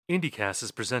IndieCast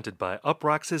is presented by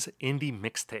Uproxx's Indie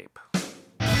Mixtape.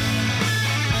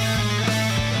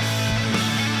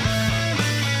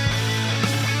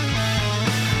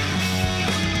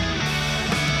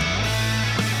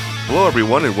 Hello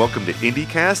everyone and welcome to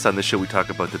IndieCast. On this show we talk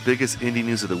about the biggest indie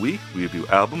news of the week, we review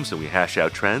albums and we hash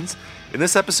out trends. In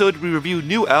this episode we review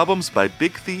new albums by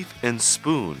Big Thief and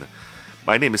Spoon.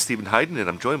 My name is Stephen Hayden and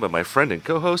I'm joined by my friend and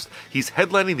co-host. He's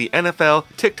headlining the NFL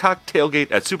TikTok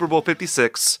tailgate at Super Bowl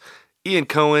 56, Ian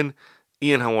Cohen.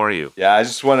 Ian, how are you? Yeah, I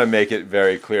just want to make it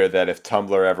very clear that if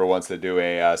Tumblr ever wants to do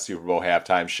a Super Bowl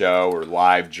halftime show or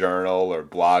live journal or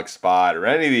Blogspot or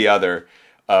any of the other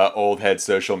old head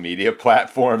social media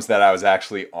platforms that I was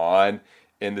actually on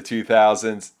in the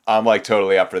 2000s, I'm like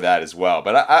totally up for that as well.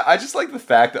 But I just like the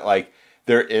fact that like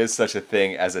there is such a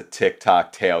thing as a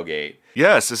TikTok tailgate.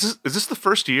 Yes, is this the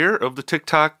first year of the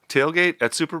TikTok tailgate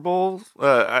at Super Bowl?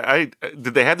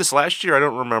 Did they have this last year? I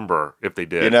don't remember if they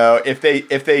did. You know, if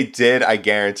they did, I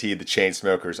guarantee the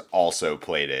Chainsmokers also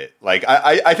played it. Like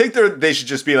I think they should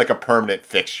just be like a permanent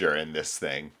fixture in this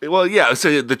thing. Well, yeah.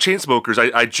 So the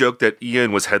Chainsmokers, I joked that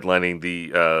Ian was headlining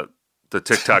the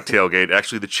TikTok tailgate.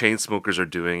 Actually, the Chainsmokers are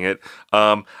doing it.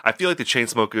 I feel like the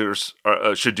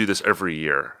Chainsmokers should do this every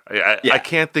year. I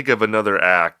can't think of another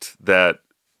act that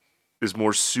is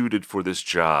more suited for this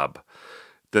job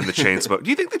than the Chainsmokers. Do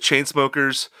you think the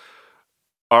Chainsmokers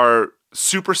are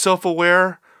super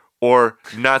self-aware or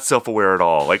not self-aware at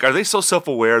all? Like, are they so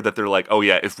self-aware that they're like, oh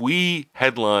yeah, if we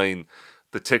headline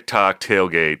the TikTok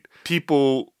tailgate,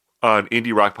 people on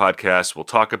indie rock podcasts will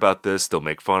talk about this, they'll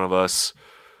make fun of us,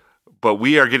 but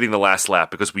we are getting the last laugh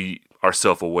because we are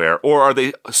self-aware? Or are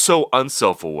they so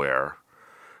unself-aware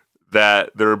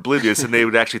that they're oblivious and they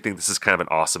would actually think this is kind of an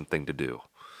awesome thing to do?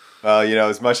 Well, you know,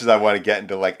 as much as I want to get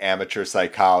into like amateur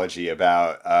psychology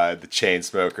about the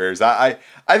Chainsmokers, I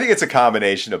think it's a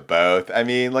combination of both. I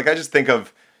mean, like I just think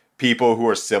of people who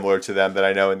are similar to them that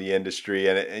I know in the industry,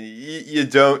 and you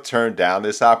don't turn down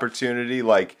this opportunity.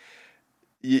 Like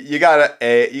you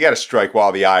gotta strike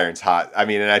while the iron's hot. I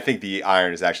mean, and I think the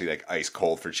iron is actually like ice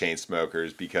cold for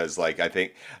Chainsmokers because like I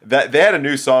think that they had a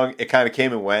new song. It kind of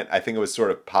came and went. I think it was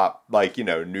sort of pop, like, you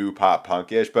know, new pop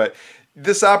punkish, but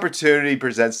this opportunity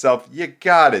presents itself, you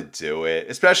gotta do it.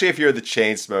 Especially if you're the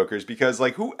Chainsmokers, because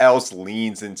like who else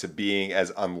leans into being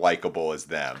as unlikable as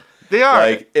them? They are.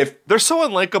 Like if they're so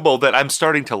unlikable that I'm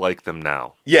starting to like them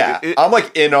now. Yeah, I'm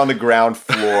like in on the ground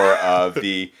floor of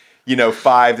the,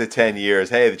 5 to 10 years.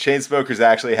 Hey, the Chainsmokers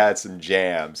actually had some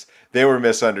jams. They were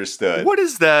misunderstood. What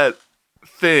is that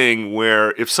thing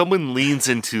where if someone leans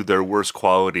into their worst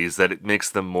qualities that it makes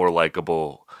them more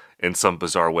likable in some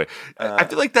bizarre way? I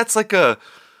feel like that's like it's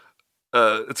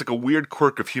like a weird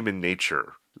quirk of human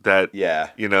nature that,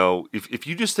 if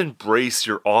you just embrace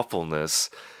your awfulness,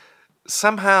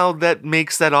 somehow that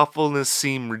makes that awfulness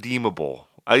seem redeemable.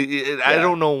 I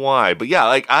don't know why, but yeah,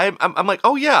 like I'm like,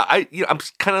 oh yeah,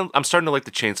 I'm starting to like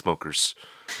the Chainsmokers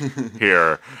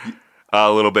here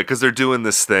a little bit because they're doing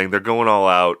this thing, they're going all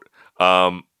out,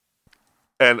 and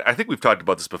I think we've talked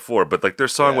about this before, but like their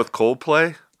song with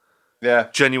Coldplay. Yeah,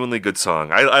 genuinely good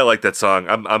song. I like that song.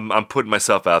 I'm putting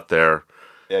myself out there.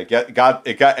 Yeah,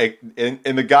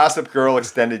 in the Gossip Girl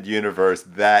extended universe,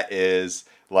 that is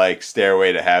like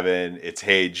Stairway to Heaven. It's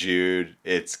Hey Jude.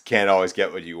 It's Can't Always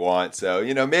Get What You Want. So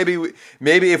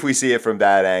maybe if we see it from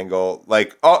that angle,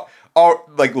 like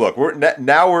like look,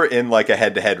 we're in like a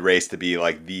head-to-head race to be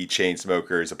like the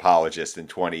Chainsmokers apologist in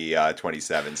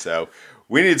 2027. So.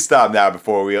 We need to stop now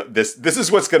before this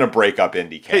is what's going to break up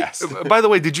IndieCast. Hey, by the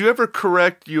way, did you ever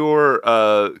correct your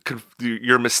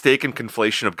mistaken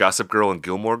conflation of Gossip Girl and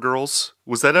Gilmore Girls?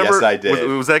 Was that ever? Yes, I did.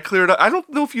 Was that cleared up? I don't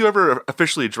know if you ever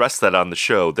officially addressed that on the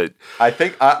show. That I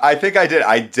think I did.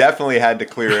 I definitely had to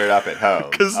clear it up at home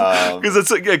because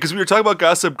we were talking about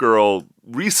Gossip Girl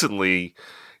recently,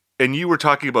 and you were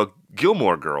talking about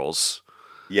Gilmore Girls.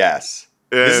 Yes.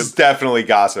 This is definitely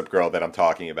Gossip Girl that I'm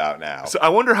talking about now. So I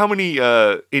wonder how many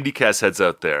IndieCast heads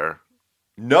out there.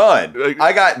 None.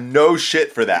 I got no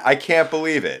shit for that. I can't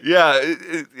believe it. Yeah,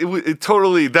 it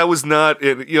totally, that was not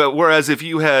it. Whereas if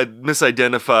you had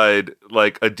misidentified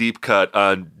like a deep cut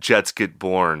on Jets Get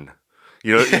Born,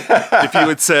 if you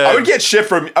had said, I would get shit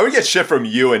from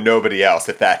you and nobody else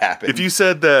if that happened. If you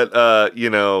said that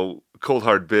Cold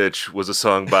Hard Bitch was a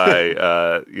song by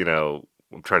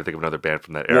I'm trying to think of another band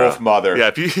from that era. Wolf Mother.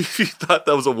 Yeah, if you thought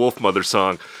that was a Wolf Mother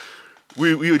song,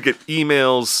 we would get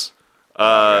emails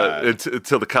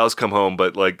until the cows come home.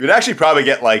 But like, you'd actually probably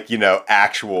get like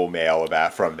actual mail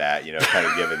from that. Kind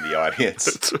of giving the audience.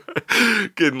 That's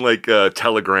right. Getting like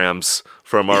telegrams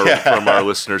from our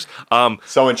listeners.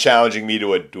 Someone challenging me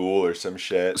to a duel or some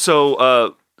shit.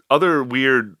 So other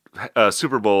weird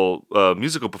Super Bowl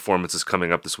musical performances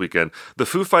coming up this weekend. The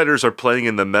Foo Fighters are playing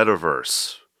in the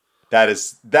metaverse. That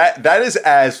is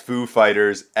as Foo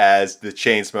Fighters as the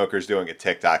Chainsmokers doing a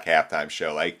TikTok halftime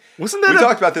show. Like, wasn't that we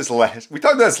talked about this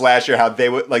last year, how they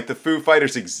would, like, the Foo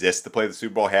Fighters exist to play the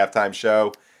Super Bowl halftime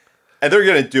show, and they're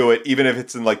gonna do it even if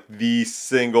it's in like the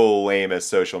single lamest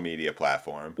social media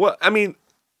platform. Well, I mean,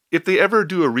 if they ever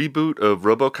do a reboot of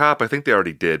RoboCop, I think they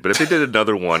already did, but if they did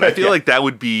another one, I feel like that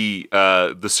would be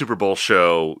the Super Bowl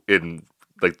show in.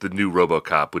 Like the new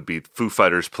RoboCop would be Foo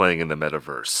Fighters playing in the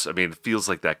metaverse. I mean, it feels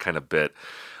like that kind of bit.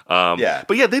 But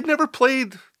yeah, they've never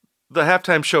played the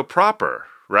halftime show proper,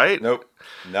 right? Nope.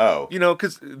 No. You know,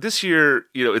 because this year,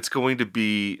 you know, it's going to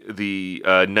be the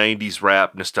 90s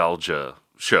rap nostalgia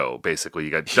show, basically. You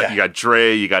got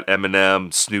Dre, you got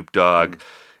Eminem, Snoop Dogg.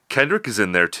 Kendrick is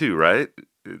in there too, right?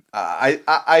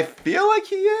 I feel like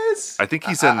he is. I think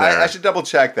he's in there. I should double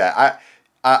check that.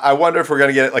 I wonder if we're going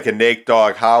to get like a Nate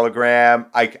Dogg hologram.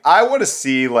 I want to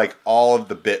see like all of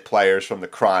the bit players from the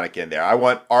Chronic in there. I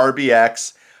want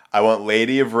RBX. I want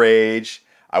Lady of Rage.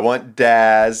 I want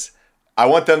Daz. I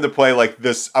want them to play like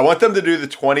this. I want them to do the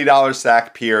 $20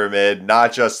 sack pyramid,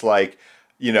 not just like,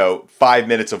 5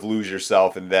 minutes of Lose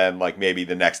Yourself and then like maybe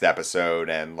the next episode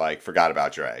and like Forgot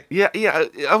About Dre. Yeah.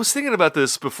 I was thinking about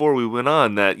this before we went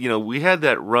on that, we had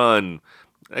that run.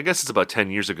 I guess it's about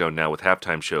 10 years ago now with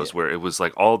halftime shows where it was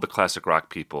like all the classic rock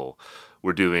people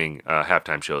were doing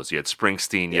halftime shows. You had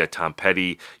Springsteen, you had Tom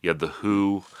Petty, you had The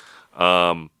Who.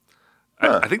 I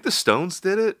think the Stones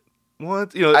did it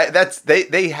once.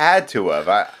 They had to have.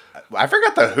 I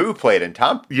forgot The Who played in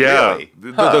Tom. Yeah, really?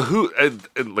 The Who.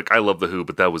 I love The Who,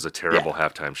 but that was a terrible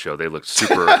halftime show. They looked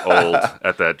super old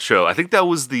at that show. I think that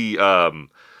was the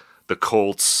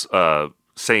Colts.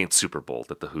 Saints Super Bowl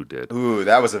that the Who did. Ooh,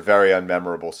 that was a very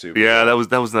unmemorable Super Bowl. Yeah,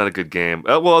 that was not a good game.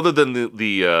 Well, other than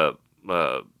the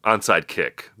onside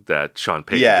kick that Sean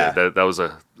Payton did, that was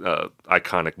a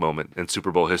iconic moment in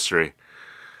Super Bowl history.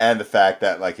 And the fact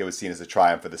that like it was seen as a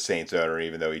triumph for the Saints owner,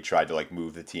 even though he tried to like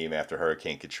move the team after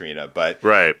Hurricane Katrina. But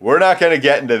we're not going to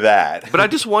get into that. But I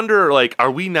just wonder, like,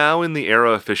 are we now in the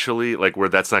era officially, like, where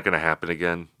that's not going to happen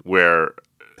again? Where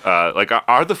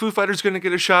are the Foo Fighters going to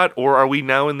get a shot, or are we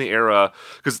now in the era?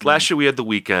 Because last year we had The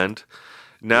Weeknd,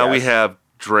 now we have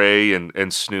Dre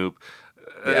and Snoop.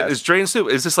 Is Dre and Snoop?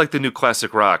 Is this like the new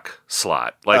classic rock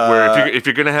slot? Like where if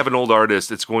you're going to have an old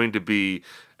artist, it's going to be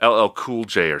LL Cool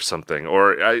J or something,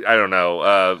 or I don't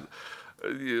know,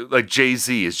 like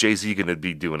Jay-Z. Is Jay-Z going to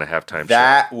be doing a halftime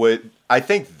show? I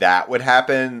think that would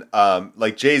happen.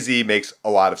 Like Jay-Z makes a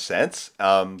lot of sense.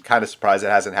 Kind of surprised it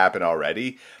hasn't happened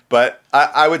already. But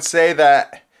I would say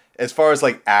that as far as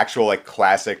like actual like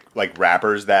classic like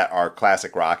rappers that are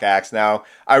classic rock acts now,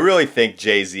 I really think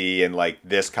Jay-Z and like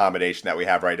this combination that we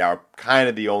have right now are kind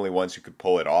of the only ones who could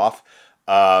pull it off.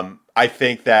 I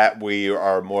think that we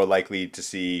are more likely to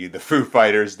see the Foo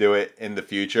Fighters do it in the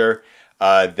future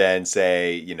than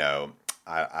say,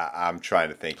 I'm trying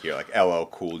to think here, like LL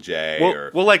Cool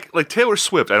J well, like Taylor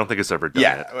Swift, I don't think has ever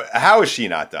done it. Yeah, how has she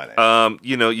not done it?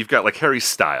 You've got like Harry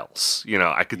Styles.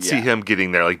 I could see him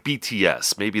getting there. Like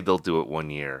BTS, maybe they'll do it one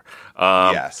year.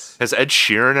 Yes. Has Ed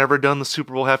Sheeran ever done the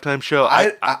Super Bowl halftime show?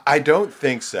 I don't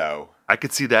think so. I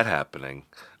could see that happening.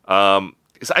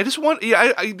 I just want,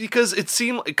 because it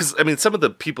seemed, because I mean, some of the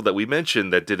people that we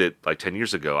mentioned that did it like 10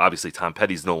 years ago, obviously Tom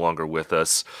Petty's no longer with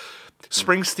us.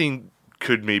 Springsteen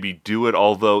could maybe do it,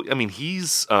 although I mean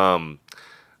he's I'm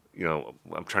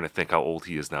trying to think how old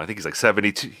he is now. I think he's like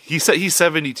 72. He's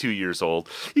 72 years old.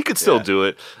 He could still do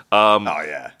it.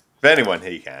 If anyone,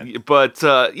 he can. But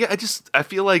I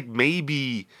feel like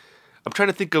maybe I'm trying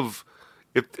to think of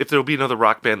if there'll be another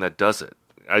rock band that does it.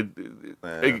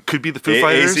 It could be the Foo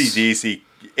Fighters.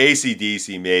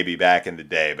 AC/DC maybe back in the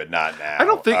day, but not now. I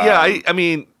don't think. I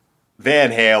mean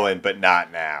Van Halen, but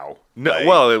not now.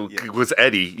 No, it was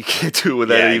Eddie. You can't do it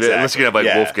with Eddie unless you can have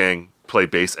like Wolfgang play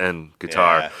bass and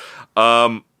guitar.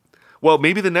 Yeah. Well,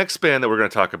 maybe the next band that we're going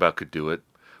to talk about could do it.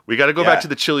 We got to go back to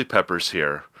the Chili Peppers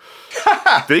here.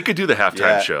 They could do the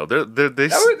halftime show. That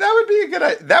would be a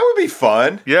good. That would be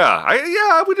fun. Yeah,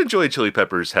 I would enjoy Chili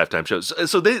Peppers halftime shows.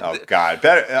 So they. Oh God,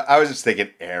 better. I was just thinking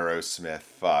Aerosmith.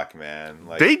 Fuck, man.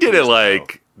 Like, they did it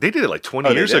like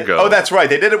 20 years ago. Oh, that's right.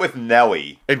 They did it with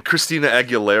Nelly and Christina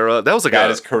Aguilera. That was like that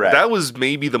is correct. That was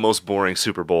maybe the most boring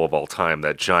Super Bowl of all time.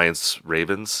 That Giants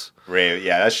Ravens.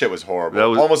 Yeah, that shit was horrible. That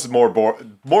was almost more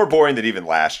boring than even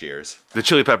last year's. The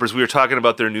Chili Peppers. We were talking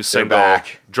about their new single.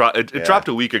 Back. It dropped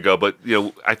a week ago, but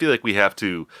I feel like we have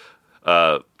to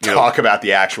talk about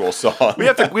the actual song. we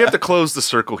have to close the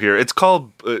circle here. It's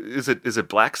called. Is it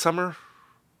Black Summer?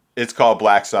 It's called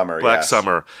Black Summer. Black yes.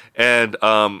 Summer. And,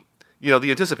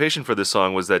 the anticipation for this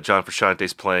song was that John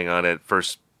Frusciante's playing on it.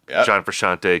 First Yep. John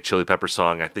Frusciante Chili Pepper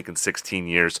song, I think, in 16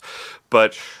 years.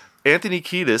 But Anthony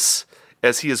Kiedis,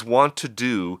 as he is wont to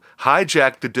do,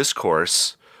 hijacked the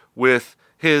discourse with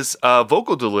his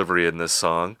vocal delivery in this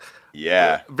song.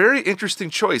 Yeah. Very interesting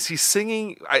choice. He's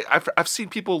singing. I've seen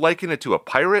people liken it to a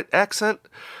pirate accent.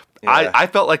 Yeah. I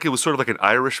felt like it was sort of like an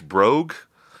Irish brogue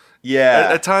Yeah.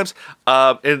 at times.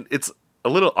 And it's a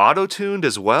little auto-tuned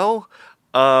as well.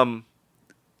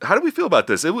 How do we feel about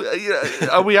this?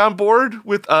 Are we on board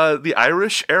with the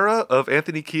Irish era of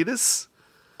Anthony Kiedis?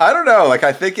 I don't know. Like,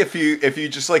 I think if you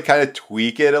just like kind of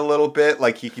tweak it a little bit,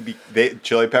 like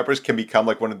Chili Peppers can become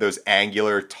like one of those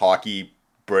angular, talky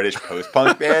British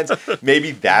post-punk bands.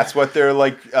 Maybe that's what they're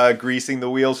like greasing the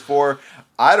wheels for.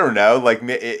 I don't know. Like,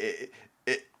 it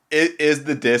is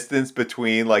the distance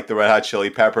between like the Red Hot Chili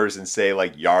Peppers and say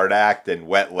like Yard Act and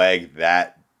Wet Leg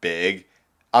that big?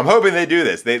 I'm hoping they do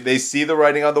this. They see the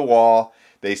writing on the wall.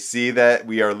 They see that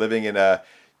we are living in a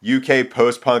UK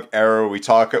post-punk era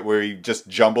where we just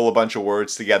jumble a bunch of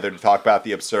words together to talk about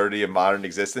the absurdity of modern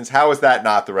existence. How is that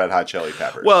not the Red Hot Chili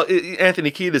Peppers? Well,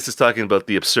 Anthony Kiedis is talking about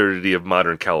the absurdity of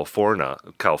modern California.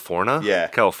 Yeah.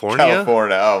 California?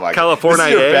 California. Oh my California. God.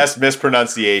 This is your best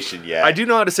mispronunciation yet. I do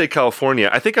know how to say California.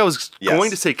 I think I was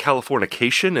going to say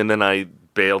Californication, and then I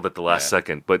bailed at the last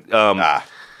second. But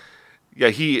yeah,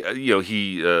 he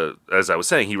as I was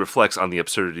saying, he reflects on the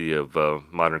absurdity of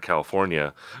modern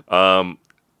California.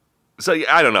 So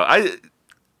yeah, I don't know.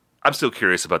 I'm still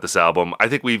curious about this album. I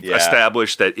think we've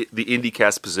established that the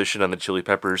IndieCast position on the Chili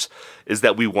Peppers is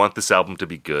that we want this album to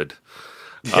be good.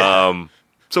 Yeah.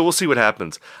 So we'll see what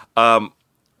happens. One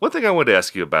thing I wanted to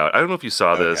ask you about, I don't know if you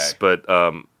saw this, but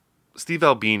Steve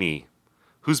Albini,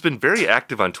 who's been very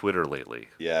active on Twitter lately,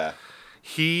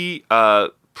 he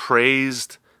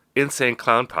praised Insane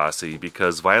Clown Posse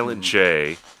because Violent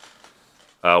J,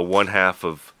 one half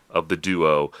of the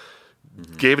duo,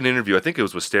 gave an interview, I think it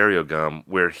was with Stereo Gum,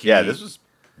 where he... Yeah, this was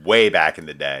way back in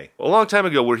the day. A long time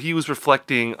ago, where he was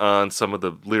reflecting on some of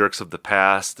the lyrics of the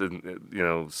past and,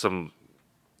 some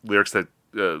lyrics that,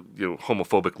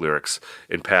 homophobic lyrics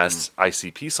in past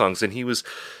ICP songs. And he was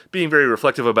being very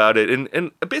reflective about it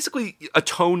and basically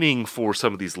atoning for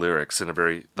some of these lyrics in a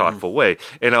very thoughtful way.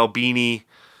 And Albini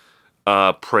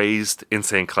praised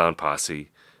Insane Clown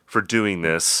Posse for doing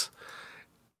this.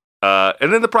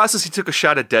 And in the process, he took a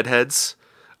shot at Deadheads,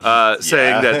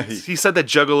 saying that he said that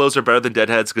Juggalos are better than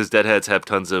Deadheads because Deadheads have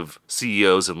tons of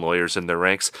CEOs and lawyers in their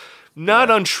ranks.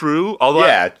 Not untrue,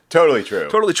 although totally true.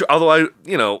 Totally true. Although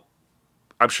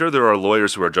I'm sure there are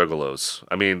lawyers who are Juggalos.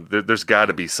 I mean, there's got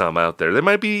to be some out there. There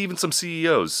might be even some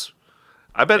CEOs.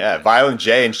 I bet. Yeah, Violent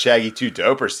J and Shaggy 2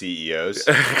 Dope are CEOs.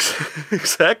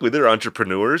 Exactly, they're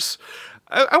entrepreneurs.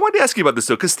 I wanted to ask you about this,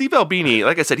 though, because Steve Albini,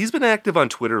 like I said, he's been active on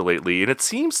Twitter lately, and it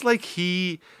seems like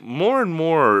he more and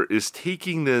more is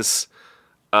taking this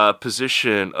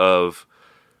position of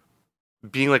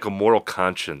being like a moral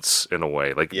conscience in a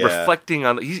way, like reflecting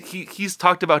on. He's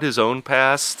talked about his own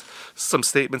past, some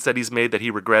statements that he's made that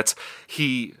he regrets.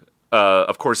 He,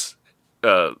 of course,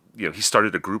 he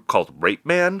started a group called Rape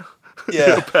Man.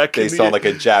 Yeah, based on like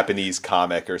a Japanese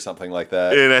comic or something like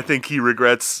that. And I think he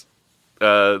regrets.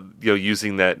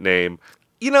 Using that name.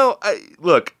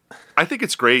 I think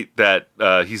it's great that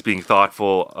he's being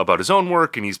thoughtful about his own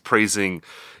work and he's praising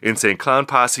Insane Clown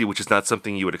Posse, which is not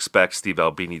something you would expect Steve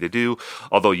Albini to do,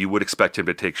 although you would expect him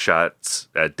to take shots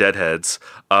at Deadheads.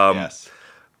 Yes.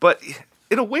 But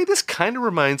in a way, this kind of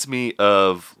reminds me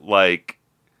of like,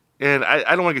 and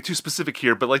I don't want to get too specific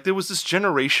here, but like there was this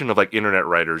generation of like internet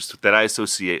writers that I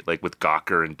associate like with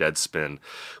Gawker and Deadspin,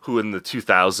 who in the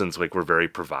 2000s like were very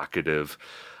provocative,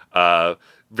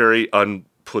 very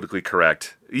unpolitically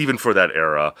correct, even for that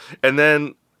era. And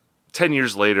then 10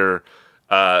 years later,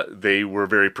 they were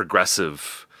very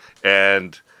progressive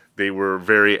and they were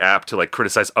very apt to like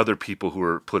criticize other people who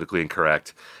were politically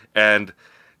incorrect. And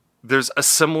there's a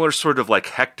similar sort of like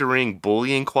hectoring,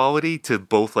 bullying quality to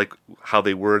both like how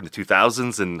they were in the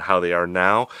 2000s and how they are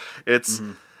now. It's,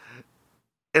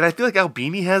 and I feel like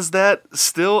Albini has that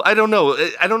still. I don't know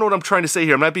what I'm trying to say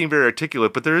here. I'm not being very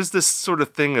articulate, but there is this sort of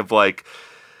thing of like,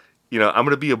 I'm going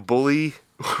to be a bully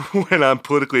when I'm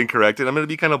politically incorrect, and I'm going to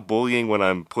be kind of bullying when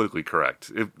I'm politically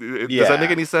correct. Does that make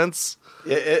any sense?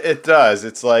 It does.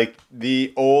 It's like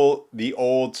the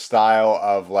old style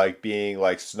of like being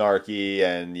like snarky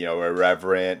and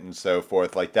irreverent and so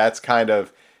forth. Like that's kind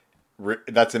of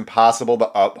that's impossible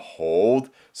to uphold.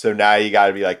 So now you got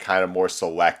to be like kind of more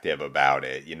selective about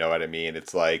it. You know what I mean?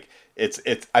 It's like it's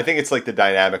I think it's like the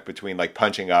dynamic between like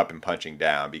punching up and punching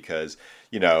down because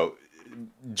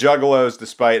Juggalos,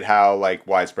 despite how like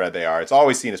widespread they are, it's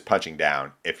always seen as punching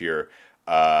down if you're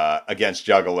against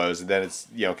Juggalos, and then it's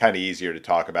kind of easier to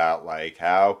talk about like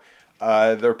how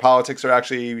their politics are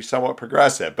actually somewhat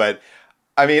progressive. But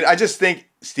I mean, I just think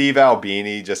Steve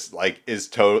Albini just like is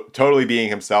totally being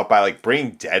himself by like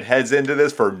bringing Deadheads into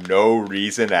this for no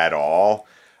reason at all.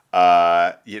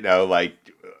 Like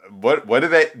what do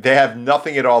they have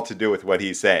nothing at all to do with what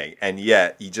he's saying, and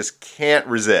yet he just can't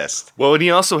resist. Well, and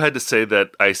he also had to say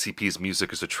that ICP's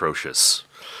music is atrocious.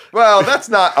 Well, that's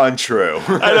not untrue.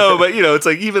 I know, but it's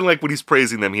like even like when he's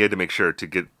praising them, he had to make sure to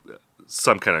get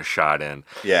some kind of shot in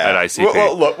at ICP.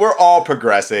 Well, look, we're all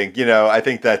progressing. I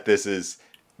think that this is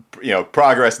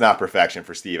progress, not perfection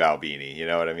for Steve Albini. You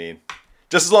know what I mean?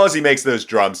 Just as long as he makes those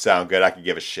drums sound good, I can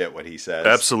give a shit what he says.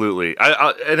 Absolutely.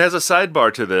 And as a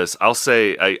sidebar to this, I'll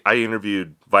say I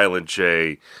interviewed Violent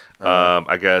J,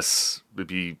 I guess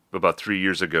maybe about 3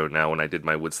 years ago now when I did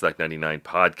my Woodstock 99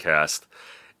 podcast,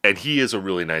 and he is a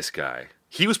really nice guy.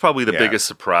 He was probably the biggest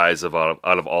surprise out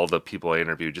of all the people I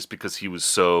interviewed, just because he was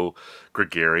so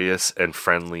gregarious and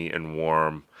friendly and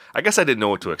warm. I guess I didn't know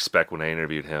what to expect when I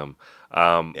interviewed him.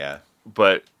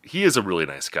 But he is a really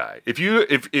nice guy. If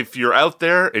you're out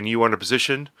there and you are in a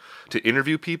position to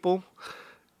interview people,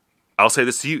 I'll say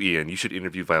this to you, Ian. You should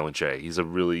interview Violent J. He's a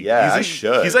really I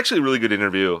should. He's actually a really good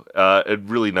interview. And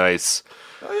really nice.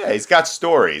 Oh yeah, he's got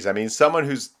stories. I mean, someone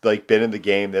who's like been in the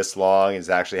game this long has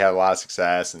actually had a lot of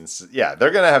success, and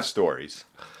they're gonna have stories.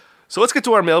 So let's get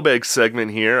to our mailbag segment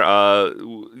here.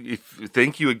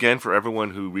 Thank you again for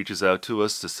everyone who reaches out to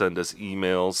us to send us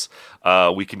emails.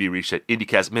 We can be reached at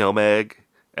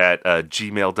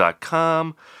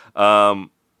indiecastmailbag@gmail.com. Do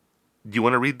you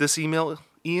want to read this email,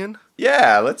 Ian?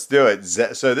 Yeah, let's do it.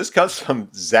 So this comes from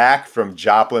Zach from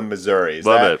Joplin, Missouri.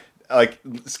 Love it. Like,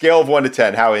 scale of 1 to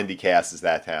 10, how IndieCast is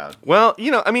that town? Well,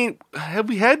 I mean, have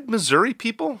we had Missouri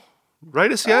people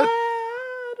write us yet?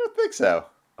 I don't think so.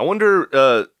 I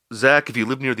wonder... Zach, if you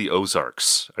live near the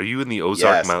Ozarks, are you in the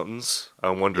Ozark Yes. Mountains? I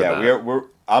wonder Yeah, that.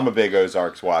 I'm a big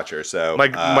Ozarks watcher, so...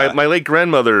 My late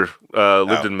grandmother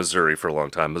lived in Missouri for a long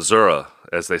time. Missouri,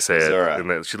 as they say Missouri. it.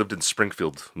 And she lived in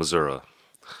Springfield, Missouri.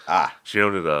 Ah. She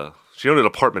owned an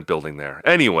apartment building there.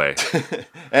 Anyway.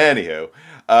 Anywho,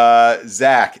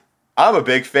 Zach, I'm a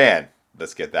big fan.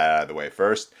 Let's get that out of the way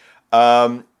first.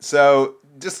 So...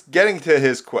 Just getting to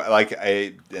his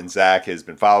and Zach has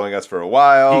been following us for a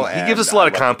while. He gives us a lot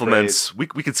of compliments. We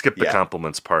could skip the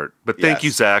compliments part, but thank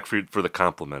you, Zach, for the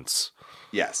compliments.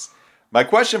 Yes. My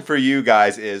question for you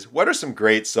guys is, what are some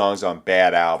great songs on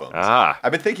bad albums?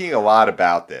 I've been thinking a lot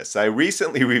about this. I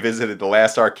recently revisited the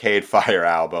last Arcade Fire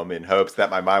album in hopes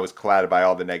that my mind was clouded by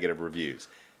all the negative reviews.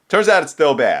 Turns out it's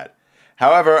still bad.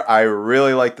 However, I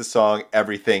really like the song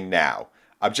Everything Now.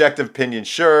 Objective opinion,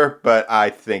 sure, but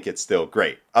I think it's still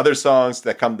great. Other songs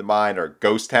that come to mind are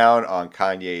Ghost Town on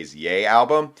Kanye's Ye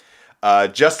album.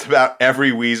 Just about every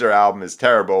Weezer album is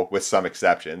terrible, with some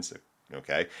exceptions.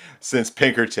 Okay, since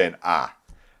Pinkerton,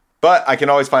 But I can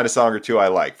always find a song or two I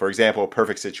like. For example,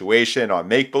 Perfect Situation on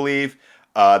Make Believe.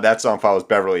 That song follows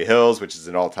Beverly Hills, which is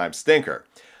an all-time stinker.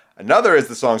 Another is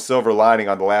the song Silver Lining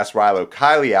on the last Rilo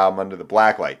Kiley album, Under the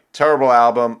Blacklight. Terrible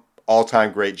album,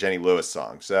 all-time great Jenny Lewis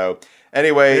song. So...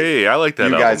 Anyway, hey, I like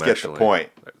that. You guys album, get the point.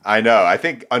 I know. I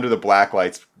think Under the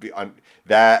Blacklights,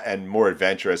 that and More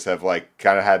Adventurous have like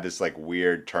kind of had this like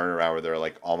weird turnaround where they're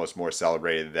like almost more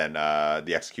celebrated than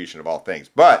The Execution of All Things.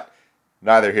 But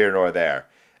neither here nor there.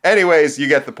 Anyways, you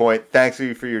get the point. Thanks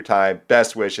for your time.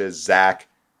 Best wishes, Zach,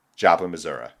 Joplin,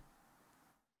 Missouri.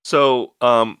 So,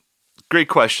 great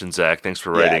question, Zach. Thanks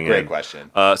for writing in. Great question.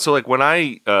 So, like when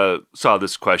I saw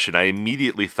this question, I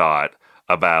immediately thought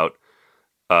about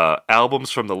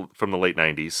albums from the late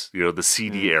 90s, the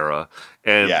CD era,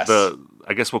 and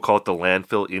I guess we'll call it the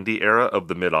landfill indie era of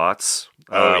the mid-aughts.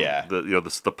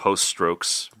 The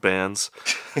post-Strokes bands.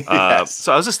 Yes.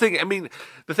 So I was just thinking, I mean,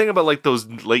 the thing about like those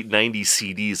late 90s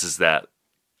CDs is that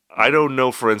I don't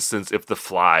know, for instance, if the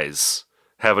Flies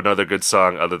have another good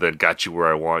song other than Got You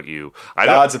Where I Want You.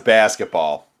 Gods of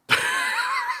Basketball.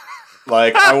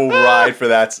 Like, I will ride for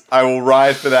that. I will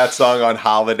ride for that song on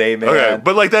Holiday, man. Okay,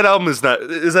 but like that album is not.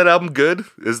 Is that album good?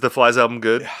 Is the Flies album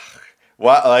good?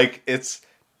 Well, like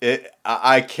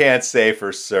I can't say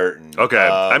for certain. Okay,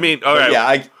 I mean, all right.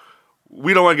 Yeah,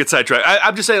 we don't want to get sidetracked.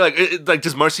 I'm just saying, like,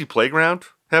 does Marcy Playground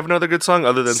have another good song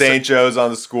other than St. Joe's on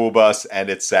the School Bus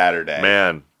and It's Saturday?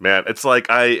 Man, Man, it's like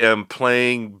I am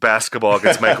playing basketball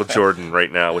against Michael Jordan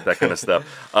right now with that kind of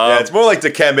stuff. Yeah, it's more like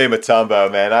Dikembe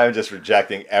Mutombo, man. I'm just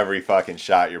rejecting every fucking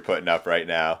shot you're putting up right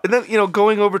now. And then,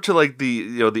 going over to like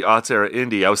the aughts era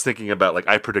indie, I was thinking about like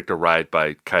I Predict a Riot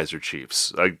by Kaiser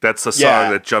Chiefs. Like that's a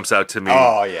song that jumps out to me.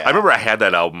 Oh yeah. I remember I had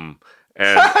that album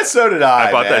and so did I.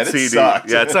 I bought man. that CD. Sucked.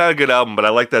 Yeah, it's not a good album, but I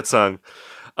like that song.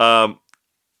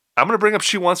 I'm going to bring up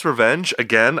She Wants Revenge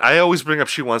again. I always bring up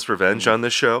She Wants Revenge on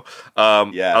this show.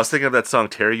 I was thinking of that song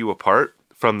Tear You Apart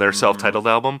from their self-titled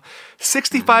album.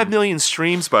 65 million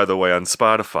streams, by the way, on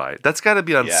Spotify. That's got to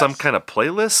be on some kind of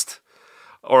playlist?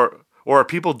 Or are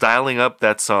people dialing up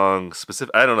that song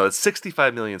specific? I don't know. It's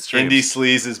 65 million streams. Indie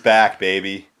Sleaze is back,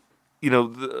 baby.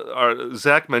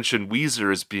 Zach mentioned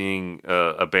Weezer as being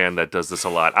a band that does this a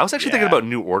lot. I was actually thinking about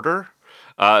New Order.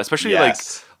 Especially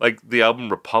like the album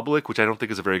Republic, which I don't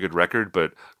think is a very good record,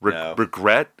 but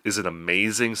Regret is an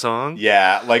amazing song.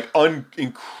 Yeah, like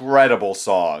incredible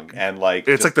song, and like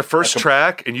it's like the first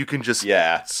track, and you can just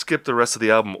skip the rest of the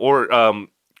album. Or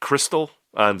Crystal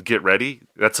on Get Ready,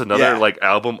 that's another like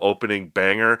album opening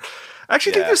banger. I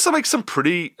actually think there's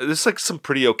some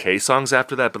pretty okay songs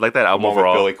after that, but like that album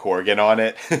overall, with Billy Corgan on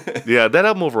it. Yeah, that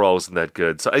album overall isn't that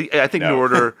good. So I think New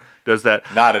Order does that.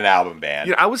 Not an album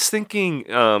band. I was thinking,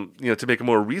 to make a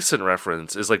more recent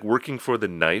reference, is like Working for the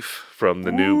Knife from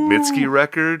the new Mitski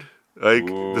record. Like,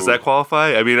 does that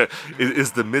qualify? I mean,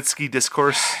 is the Mitski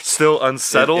discourse still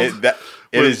unsettled? That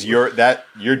is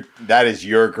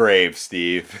your grave,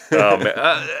 Steve.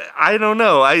 I don't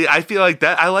know. I feel like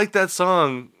that. I like that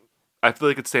song. I feel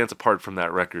like it stands apart from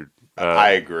that record.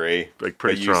 I agree. Like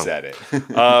pretty strong. You said it.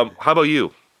 How about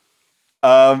you?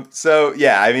 So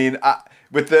yeah, I mean,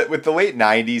 with the late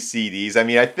 '90s CDs, I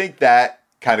mean, I think that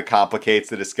kind of complicates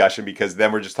the discussion because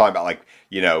then we're just talking about like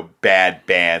bad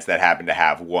bands that happen to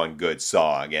have one good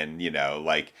song, and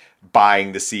like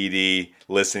buying the CD,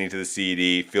 listening to the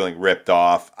CD, feeling ripped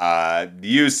off. The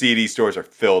used CD stores are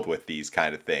filled with these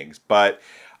kind of things, but.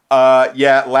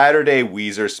 Latter Day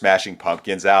Weezer Smashing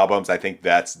Pumpkins albums. I think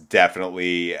that's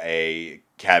definitely a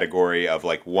category of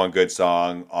like one good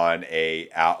song on I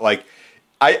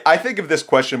think of this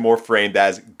question more framed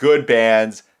as good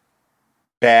bands,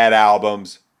 bad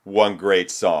albums, one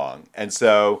great song. And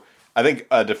so I think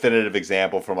a definitive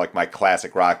example from like my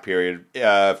classic rock period,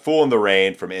 Fool in the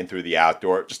Rain from In Through the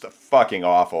Outdoor, just a fucking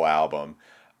awful album.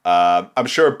 I'm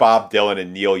sure Bob Dylan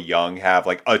and Neil Young have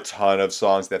like a ton of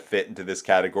songs that fit into this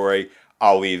category.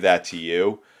 I'll leave that to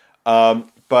you.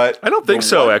 But I don't think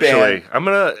so. Actually, I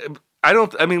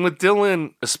mean, with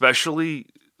Dylan especially,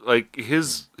 like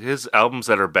his albums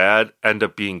that are bad end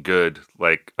up being good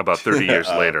like about 30 years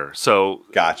later. So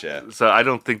gotcha. So I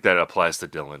don't think that applies to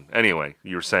Dylan. Anyway,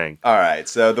 you were saying. All right.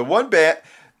 So the one band.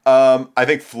 I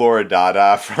think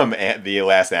Floridada from the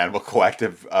last Animal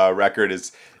Collective record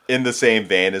is in the same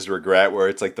vein as Regret, where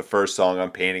it's like the first song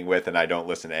I'm painting with and I don't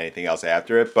listen to anything else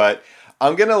after it. But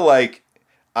I'm going to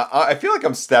I feel like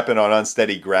I'm stepping on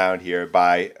unsteady ground here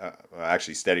by,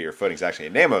 actually Steadier Footing is actually a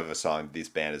name of a song this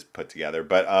band has put together.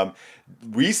 But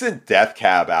recent Death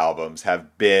Cab albums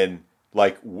have been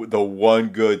like the one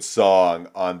good song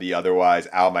on the otherwise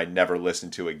album I never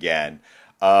listened to again.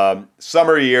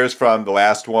 Summer Years from the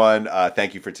last one,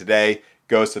 Thank You for Today.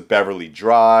 Ghosts of Beverly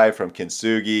Drive from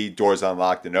Kintsugi, Doors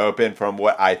Unlocked and Open from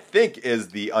what I think is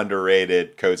the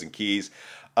underrated Codes and Keys.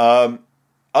 As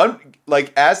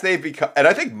they've become, and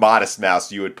I think Modest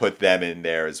Mouse, you would put them in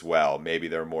there as well. Maybe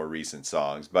they're more recent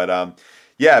songs, but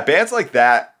bands like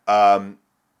that. I've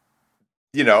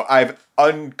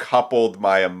uncoupled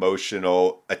my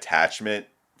emotional attachment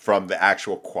from the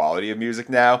actual quality of music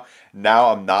now.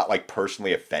 Now I'm not like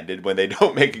personally offended when they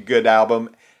don't make a good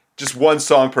album. Just one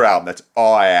song per album. That's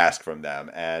all I ask from them.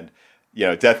 And,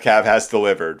 Death Cab has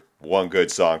delivered one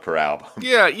good song per album.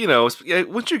 Yeah,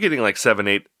 once you're getting like 7,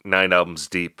 8, 9 albums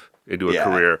deep into a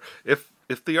career, if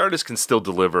the artist can still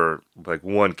deliver like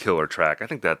one killer track, I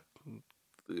think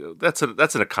that's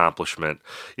an accomplishment.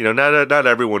 Not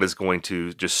everyone is going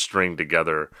to just string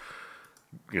together,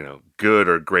 good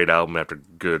or great album after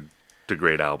good to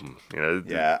great album.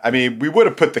 Yeah, I mean, we would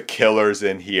have put the Killers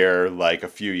in here like a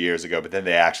few years ago, but then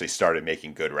they actually started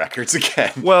making good records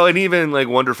again. Well, and even like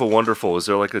Wonderful Wonderful, is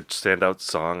there like a standout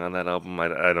song on that album? I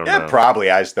don't know. Yeah, probably.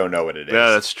 I just don't know what it is. Yeah,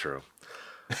 that's true.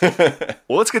 Well,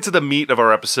 let's get to the meat of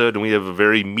our episode, and we have a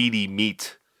very meaty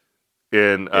meat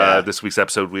in this week's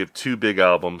episode. We have 2 big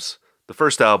albums. The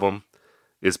first album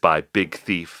is by Big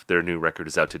Thief. Their new record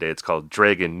is out today. It's called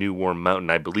Dragon, New Warm Mountain,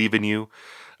 I Believe in You.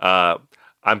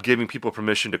 I'm giving people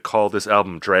permission to call this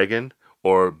album Dragon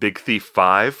or Big Thief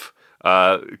 5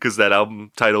 because that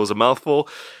album title is a mouthful.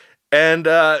 And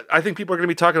I think people are going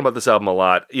to be talking about this album a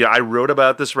lot. I wrote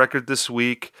about this record this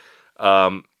week,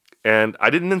 and I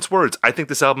didn't mince words. I think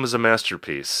this album is a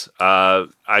masterpiece.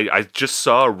 I just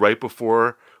saw right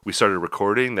before we started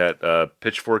recording that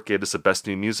Pitchfork gave us the best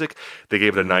new music. They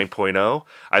gave it a 9.0.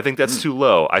 I think that's too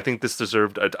low. I think this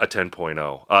deserved a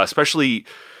 10.0, especially...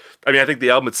 I mean, I think the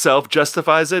album itself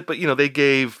justifies it, but, they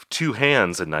gave Two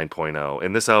Hands a 9.0.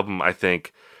 And this album, I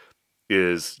think,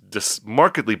 is just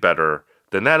markedly better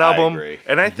than that album. I agree.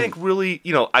 And I think really,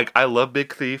 I love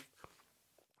Big Thief.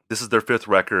 This is their 5th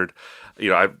record.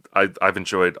 I've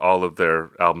enjoyed all of their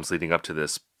albums leading up to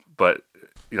this. But,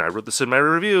 I wrote this in my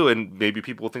review, and maybe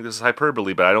people will think this is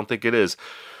hyperbole, but I don't think it is.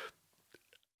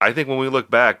 I think when we look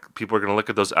back, people are going to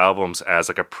look at those albums as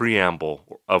like a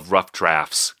preamble of rough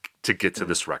drafts to get to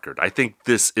this record. I think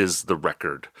this is the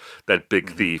record that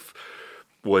Big Thief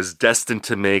was destined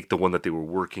to make, the one that they were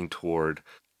working toward.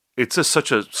 It's just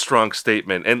such a strong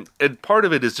statement. And part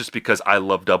of it is just because I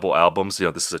love double albums.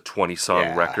 This is a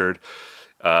 20-song record.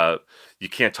 You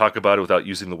can't talk about it without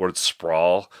using the word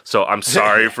sprawl. So I'm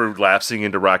sorry for lapsing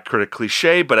into rock critic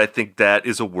cliche, but I think that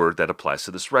is a word that applies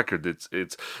to this record.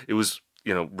 It was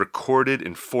recorded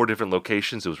in 4 different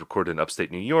locations. It was recorded in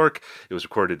upstate New York. It was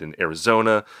recorded in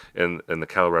Arizona and the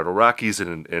Colorado Rockies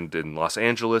and in Los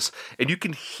Angeles. And you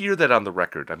can hear that on the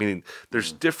record. I mean,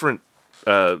 there's different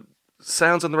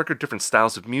sounds on the record, different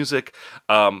styles of music.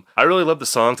 I really love the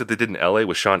songs that they did in LA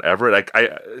with Sean Everett.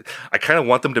 I kind of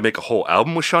want them to make a whole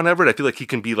album with Sean Everett. I feel like he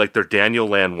can be like their Daniel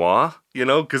Lanois,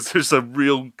 because there's a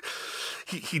real...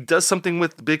 He does something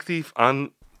with Big Thief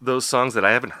on those songs that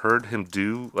I haven't heard him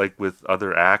do, like with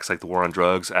other acts, like The War on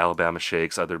Drugs, Alabama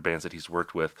Shakes, other bands that he's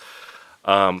worked with.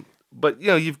 But,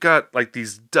 you've got like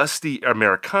these dusty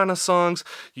Americana songs.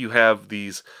 You have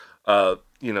these, Old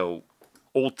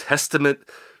Testament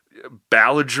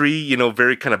balladry,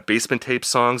 very kind of basement tape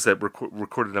songs that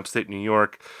recorded in upstate New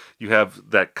York. You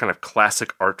have that kind of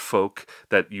classic art folk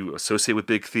that you associate with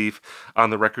Big Thief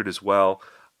on the record as well.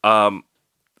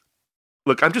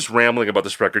 Look, I'm just rambling about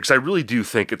this record because I really do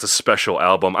think it's a special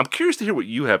album. I'm curious to hear what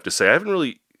you have to say. I haven't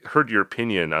really heard your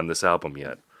opinion on this album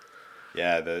yet.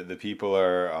 Yeah, the people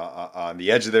are on the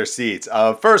edge of their seats.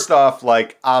 First off,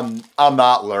 like I'm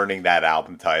not learning that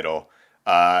album title.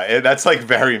 That's like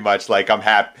very much like I'm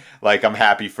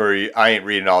happy for you. I ain't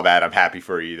reading all that. I'm happy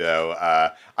for you though.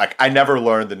 I never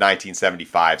learned the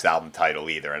 1975's album title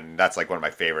either, and that's like one of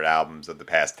my favorite albums of the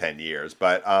past 10 years.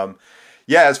 But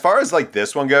yeah, as far as like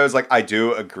this one goes, like I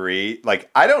do agree. Like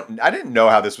I didn't know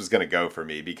how this was gonna go for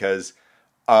me because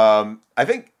I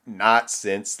think not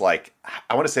since like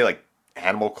I want to say like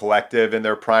Animal Collective in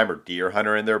their prime or Deer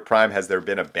Hunter in their prime has there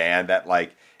been a band that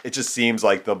like it just seems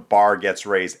like the bar gets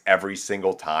raised every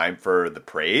single time for the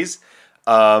praise.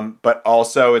 But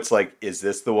also it's like, is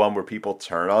this the one where people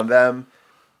turn on them?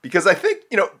 Because I think,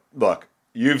 look,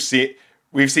 we've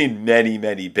seen many,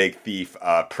 many Big Thief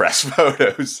press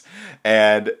photos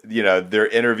and, their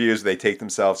interviews, they take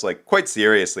themselves like quite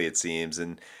seriously, it seems.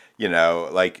 And,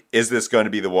 like, is this going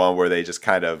to be the one where they just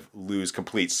kind of lose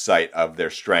complete sight of their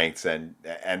strengths? And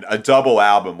a double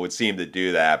album would seem to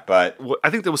do that. But I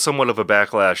think there was somewhat of a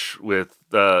backlash with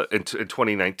in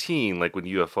 2019, like when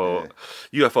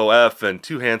UFOF and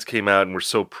Two Hands came out and were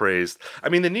so praised. I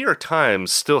mean, the New York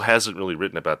Times still hasn't really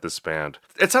written about this band.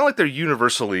 It's not like they're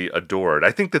universally adored.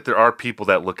 I think that there are people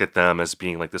that look at them as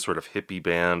being like this sort of hippie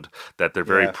band, that they're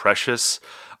very precious.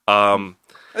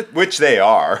 Which they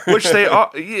are. Which they are.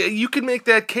 You can make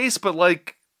that case, but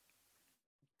like,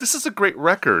 this is a great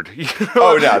record.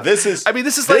 Oh no, this is. I mean,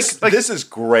 this is this is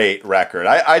great record.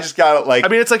 I just got it. Like, I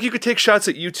mean, it's like you could take shots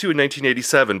at U2 in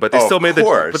 1987, but they still made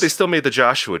the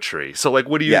Joshua Tree. So like,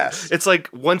 what do you? Yes. It's like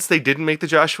once they didn't make the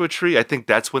Joshua Tree, I think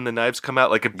that's when the knives come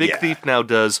out. Like a Big Thief now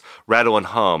does Rattle and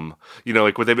Hum.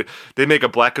 Like where they make a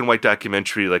black and white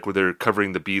documentary, like where they're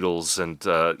covering the Beatles and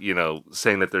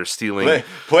saying that they're stealing.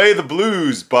 Play the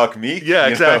blues, Buck Meek. Yeah,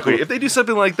 exactly. If they do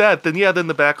something like that, then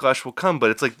the backlash will come.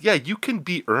 But it's like, you can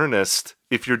be earnest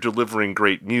if you're delivering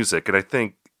great music, and I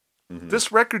think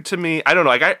this record to me, I don't know,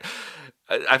 like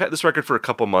I've had this record for a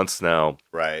couple months now,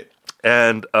 right?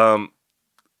 And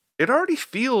it already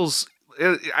feels.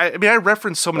 I mean, I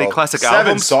reference so many classic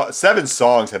albums. 7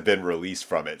 songs have been released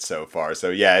from it so far, so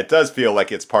yeah, it does feel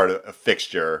like it's part of a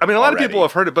fixture. I mean, a lot of people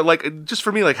have heard it, but like just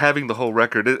for me, like having the whole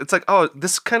record, it's like, oh,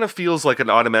 this kind of feels like an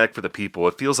automatic for the people.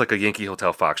 It feels like a Yankee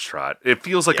Hotel Foxtrot. It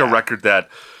feels like a record that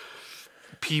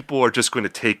people are just going to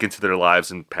take into their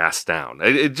lives and pass down.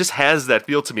 It just has that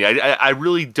feel to me. I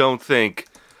really don't think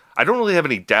I don't really have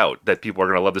any doubt that people are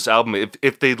going to love this album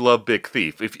if they love Big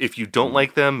Thief. If you don't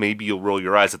like them, maybe you'll roll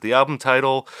your eyes at the album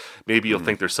title. Maybe you'll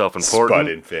think they're self-important. Spud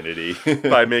Infinity.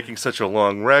 by making such a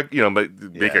long making a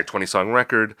 20-song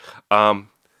record.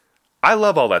 I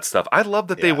love all that stuff. I love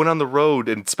that they went on the road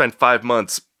and spent 5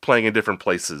 months playing in different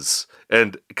places.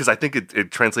 And because I think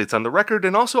it translates on the record.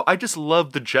 And also, I just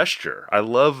love the gesture. I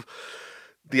love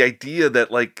the idea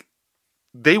that, like,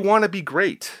 they want to be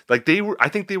great. Like, I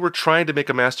think they were trying to make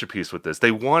a masterpiece with this.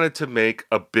 They wanted to make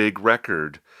a big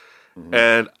record. Mm-hmm.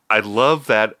 And I love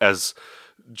that as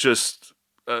just,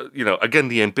 again,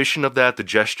 the ambition of that, the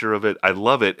gesture of it. I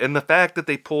love it. And the fact that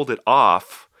they pulled it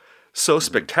off so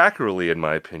spectacularly, in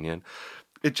my opinion,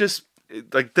 they're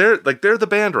the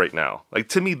band right now. Like,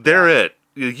 to me, they're it.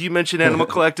 You mentioned Animal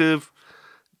Collective,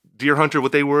 Deer Hunter,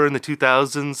 what they were in the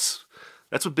 2000s.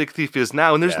 That's what Big Thief is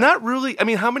now. And there's not really, I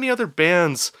mean, how many other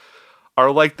bands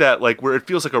are like that, like where it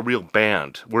feels like a real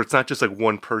band, where it's not just like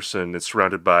one person that's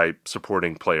surrounded by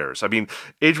supporting players? I mean,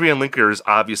 Adrian Linker is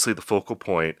obviously the focal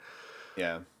point.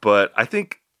 Yeah. But I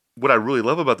think what I really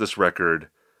love about this record,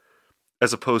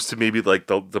 as opposed to maybe like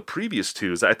the previous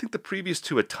two, is I think the previous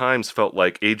two at times felt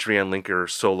like Adrian Linker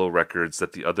solo records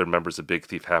that the other members of Big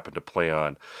Thief happened to play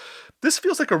on. This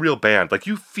feels like a real band. Like,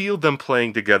 you feel them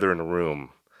playing together in a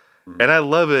room. And I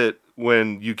love it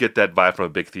when you get that vibe from a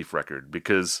Big Thief record,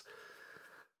 because,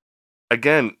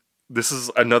 again, this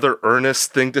is another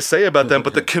earnest thing to say about them,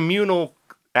 but the communal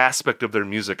aspect of their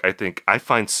music, I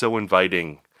find so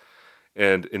inviting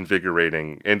and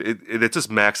invigorating, and it's just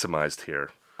maximized here.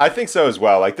 I think so as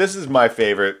well. Like, this is my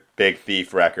favorite Big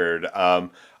Thief record.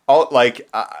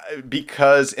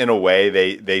 Because in a way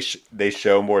they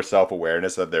show more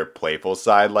self-awareness of their playful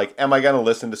side. Like, am I going to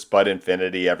listen to Spud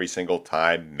Infinity every single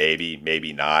time?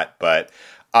 Maybe not. But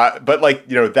like,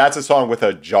 that's a song with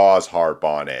a Jaws harp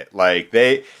on it. Like,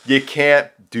 you can't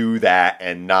do that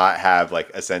and not have like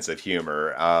a sense of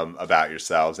humor about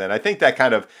yourselves. And I think that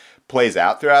kind of plays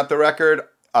out throughout the record.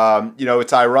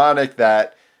 It's ironic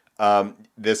that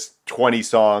this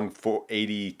 20-song,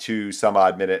 82 some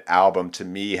odd minute album, to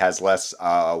me, has less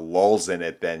lulls in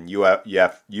it than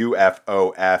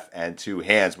UFOF and Two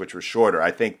Hands, which were shorter.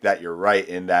 I think that you're right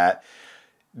in that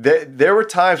there were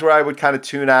times where I would kind of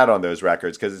tune out on those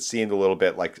records because it seemed a little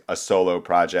bit like a solo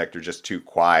project or just too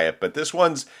quiet. But this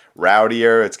one's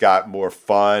rowdier. It's got more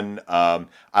fun.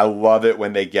 I love it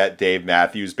when they get Dave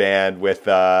Matthews Band with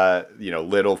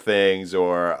Little Things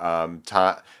or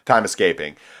Time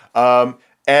Escaping.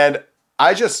 And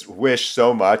I just wish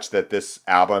so much that this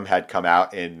album had come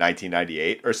out in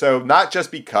 1998 or so, not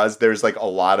just because there's like a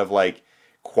lot of like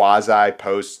quasi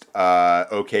post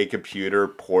OK Computer,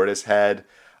 Portishead,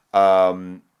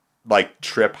 like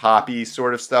trip hoppy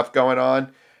sort of stuff going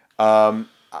on.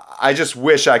 I just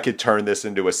wish I could turn this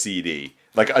into a CD,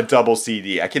 like a double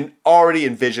CD. I can already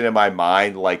envision in my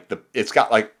mind like it's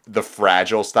got like the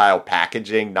Fragile style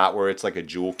packaging, not where it's like a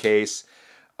jewel case.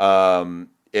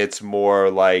 It's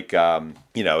more like,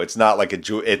 it's not like a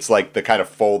jewel. It's like the kind of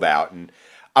fold out. And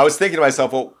I was thinking to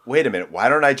myself, well, wait a minute. Why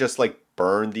don't I just like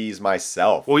burn these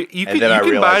myself? Well, you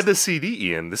can buy the CD,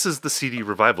 Ian. This is the CD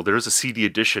revival. There is a CD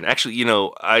edition. Actually,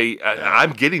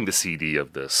 I'm getting the CD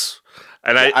of this.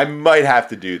 And I might have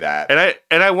to do that.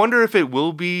 And I wonder if it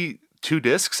will be 2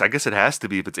 discs. I guess it has to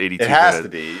be if it's 82 minutes. It has to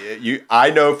be. I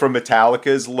know from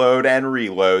Metallica's Load and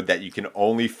Reload that you can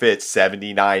only fit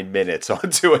 79 minutes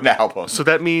onto an album. So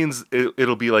that means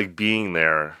it'll be like Being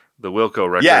There, the Wilco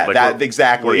record. Yeah, like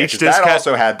exactly. Each disc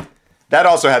that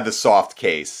also had the soft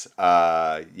case.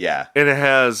 Yeah. And it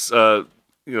has,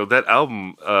 that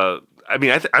album. I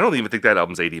mean, I don't even think that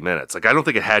album's 80 minutes. Like, I don't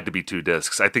think it had to be 2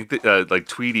 discs. I think that, like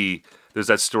Tweedy, there's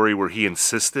that story where he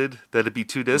insisted that it be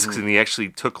 2 discs, and he actually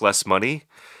took less money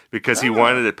because he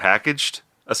wanted it packaged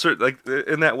a certain, like,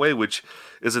 in that way, which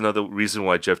is another reason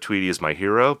why Jeff Tweedy is my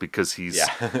hero, because he's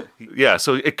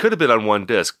so it could have been on 1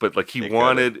 disc, but like he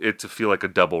wanted it to feel like a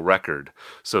double record,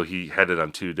 so he had it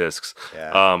on 2 discs.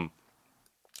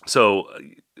 So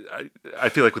I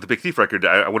feel like with the Big Thief record,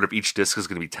 I wonder if each disc is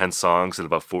going to be 10 songs in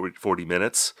about 40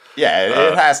 minutes. Yeah,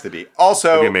 it has to be.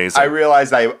 Also, I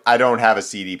realized I don't have a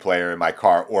CD player in my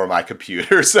car or my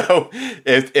computer, so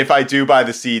if I do buy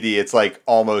the CD, it's like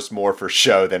almost more for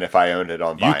show than if I owned it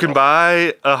on vinyl. You can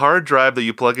buy a hard drive that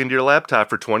you plug into your laptop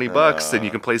for $20, and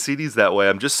you can play CDs that way.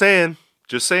 I'm just saying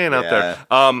out there.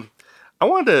 I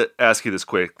wanted to ask you this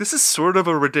quick. This is sort of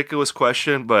a ridiculous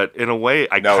question, but in a way,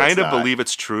 I kind of believe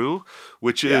it's true,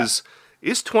 which is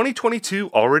 2022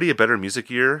 already a better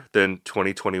music year than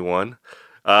 2021?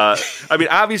 I mean,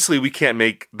 obviously, we can't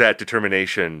make that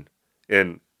determination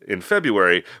in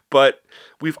February, but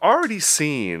we've already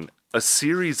seen a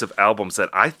series of albums that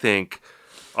I think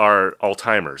are all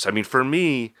timers. I mean, for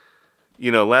me,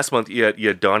 last month you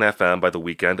had Dawn FM by The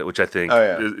Weeknd, which I think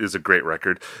is a great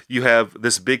record. You have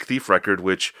this Big Thief record,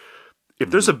 which if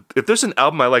there's an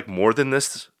album I like more than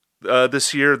this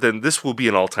year, then this will be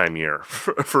an all-time year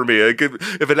for me. Like,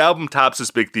 if an album tops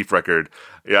this Big Thief record,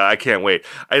 yeah, I can't wait.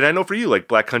 And I know for you, like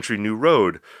Black Country New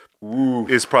Road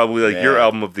is probably like your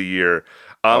album of the year.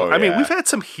 I mean, we've had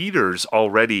some heaters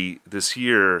already this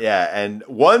year. Yeah, and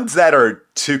ones that are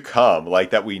to come,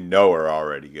 like that we know are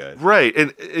already good. Right,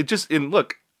 and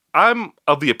look, I'm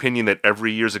of the opinion that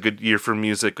every year is a good year for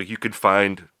music. Like, you can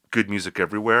find good music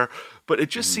everywhere, but it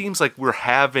just seems like we're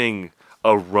having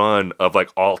a run of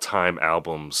like all-time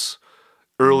albums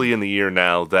early in the year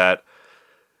now that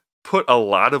put a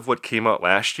lot of what came out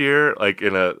last year like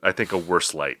in I think a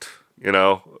worse light,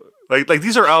 Like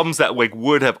these are albums that like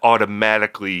would have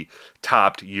automatically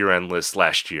topped year-end lists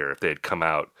last year if they had come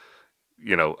out,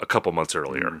 a couple months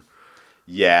earlier.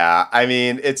 Yeah, I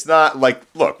mean, it's not like,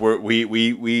 look,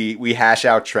 we hash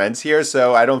out trends here,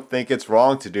 so I don't think it's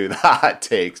wrong to do the hot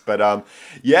takes. But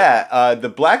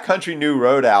the Black Country New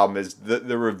Road album is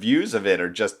the reviews of it are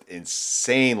just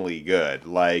insanely good.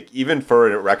 Like, even for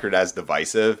a record as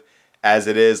divisive as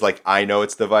it is, like, I know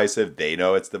it's divisive, they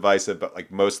know it's divisive, but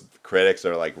like most critics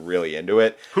are like really into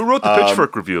it. Who wrote the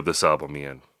Pitchfork review of this album,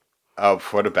 Ian?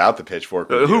 What about the Pitchfork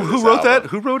review? Who wrote that?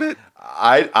 Who wrote it?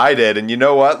 I did, and you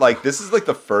know what? Like, this is like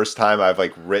the first time I've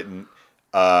like written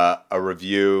a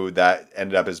review that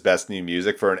ended up as best new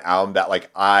music for an album that like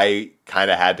I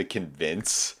kind of had to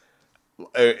convince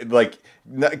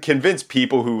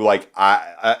people who like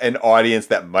an audience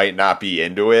that might not be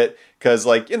into it. Because,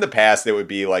 like, in the past, it would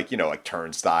be, like, like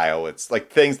Turnstile. It's, like,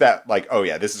 things that, like, oh,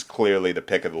 yeah, this is clearly the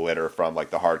pick of the litter from,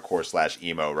 like, the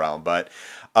hardcore/emo realm. But,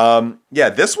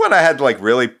 this one I had to, like,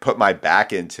 really put my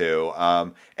back into.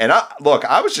 And,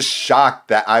 I was just shocked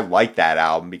that I liked that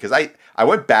album because I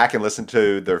went back and listened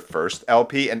to their first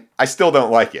LP, and I still don't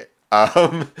like it.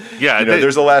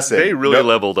 There's a lesson. They really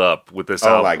leveled up with this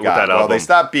album. Oh my god! Well, they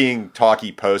stopped being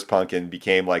talky post-punk and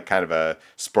became like kind of a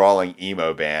sprawling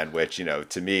emo band, which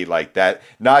to me, like that,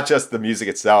 not just the music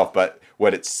itself, but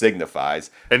what it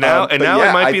signifies. And now, it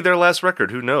might be their last record.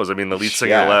 Who knows? I mean, the lead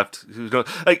singer left. Who knows?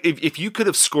 Like, if you could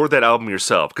have scored that album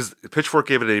yourself, because Pitchfork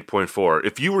gave it an 8.4.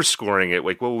 If you were scoring it,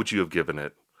 like, what would you have given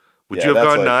it? Would you have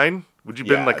gone 9? Would you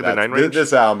have been like in the 9 range?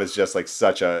 This album is just like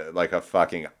such a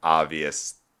fucking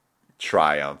obvious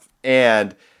triumph.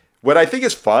 And what I think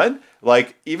is fun,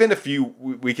 like, even if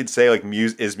we could say like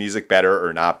is music better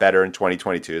or not better in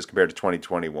 2022 as compared to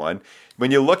 2021, when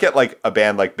you look at like a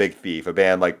band like Big Thief, a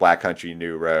band like Black Country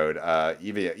New Road,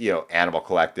 even Animal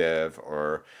Collective,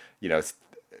 or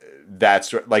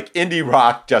that's like indie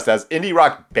rock, just as indie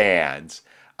rock bands,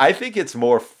 I think it's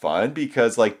more fun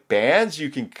because like bands you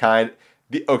can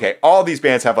all these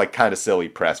bands have like kind of silly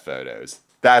press photos.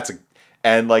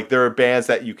 And, like, there are bands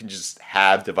that you can just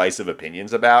have divisive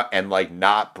opinions about and, like,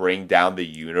 not bring down the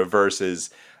universe's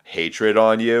hatred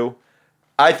on you.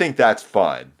 I think that's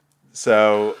fun.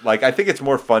 So, like, I think it's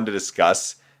more fun to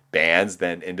discuss bands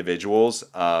than individuals.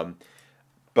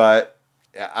 But,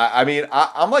 I mean,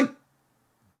 I'm like,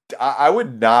 I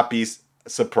would not be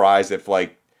surprised if,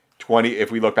 like, if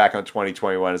we look back on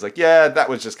 2021, it's like, yeah, that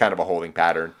was just kind of a holding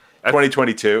pattern.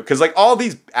 2022, because, like, all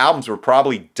these albums were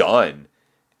probably done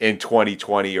in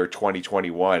 2020 or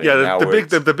 2021. Yeah,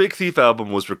 the Big Thief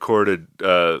album was recorded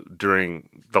during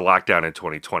the lockdown in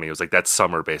 2020. It was like that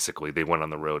summer, basically. They went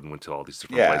on the road and went to all these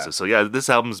different places. So yeah, this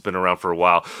album's been around for a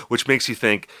while, which makes you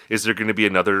think, is there going to be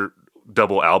another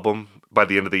double album by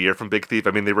the end of the year from Big Thief?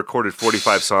 I mean, they recorded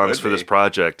 45 songs for this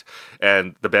project,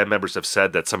 and the band members have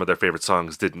said that some of their favorite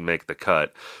songs didn't make the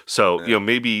cut. So,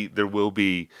 maybe there will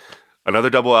be another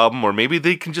double album, or maybe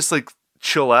they can just like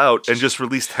chill out and just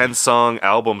release 10-song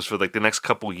albums for like the next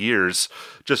couple years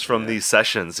just from these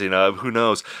sessions, who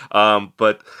knows.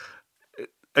 But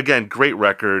again, great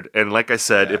record. And like I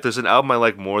said, if there's an album I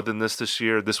like more than this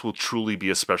year, this will truly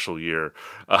be a special year.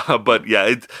 But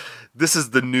yeah, this is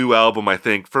the new album, I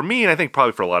think, for me, and I think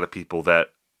probably for a lot of people that,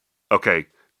 okay,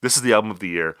 this is the album of the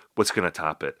year. What's going to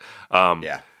top it?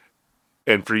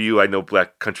 And for you, I know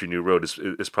Black Country New Road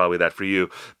is probably that for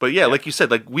you. But yeah, like you said,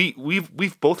 like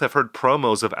we've both have heard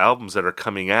promos of albums that are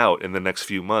coming out in the next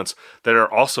few months that are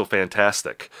also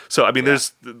fantastic. So I mean,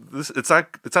 there's this. It's not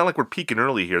like we're peaking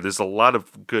early here. There's a lot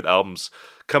of good albums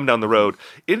come down the road.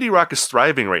 Indie rock is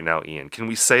thriving right now, Ian. Can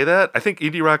we say that? I think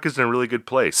indie rock is in a really good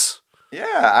place.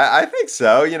 Yeah, I think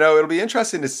so. It'll be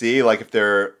interesting to see like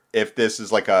if this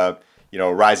is like a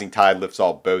rising tide lifts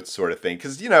all boats sort of thing,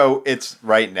 because it's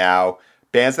right now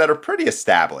bands that are pretty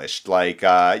established, like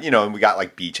and we got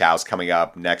like Beach House coming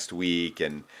up next week,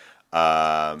 and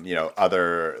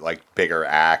other like bigger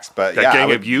acts. But that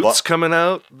Gang of Youths coming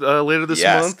out later this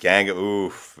month. Gang of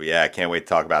Oof, yeah, I can't wait to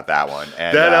talk about that one.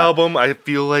 And that album, I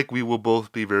feel like we will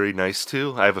both be very nice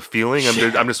to. I have a feeling.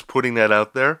 I'm just putting that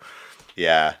out there.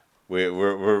 Yeah,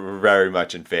 we're very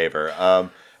much in favor.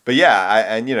 But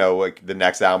yeah, like the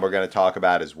next album we're going to talk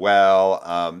about as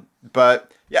well.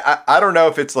 But yeah, I don't know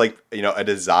if it's like a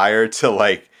desire to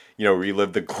like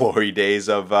relive the glory days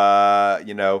of I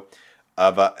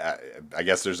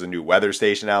guess there's a new Weather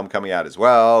Station album coming out as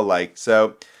well. Like,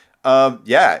 so, I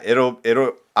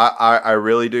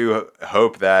really do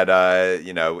hope that,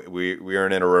 we are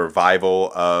in a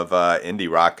revival of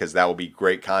indie rock, because that will be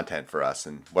great content for us.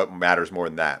 And what matters more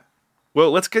than that? Well,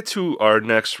 let's get to our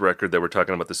next record that we're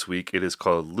talking about this week. It is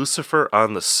called Lucifer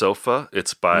on the Sofa.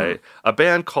 It's by a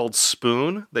band called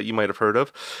Spoon that you might have heard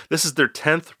of. This is their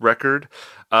 10th record.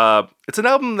 It's an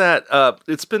album that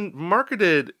it's been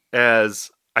marketed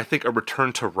as, I think, a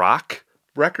return to rock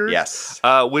record. Yes.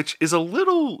 Which is a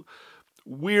little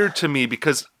weird to me,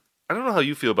 because I don't know how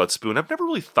you feel about Spoon. I've never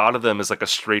really thought of them as like a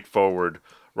straightforward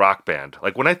rock band.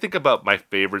 Like when I think about my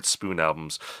favorite Spoon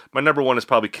albums, my number one is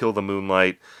probably Kill the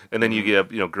Moonlight, and then you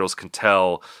get Girls Can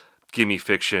Tell, Gimme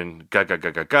Fiction, Ga Ga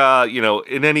Ga Ga Ga,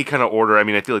 in any kind of order. I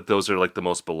mean, I feel like those are like the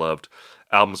most beloved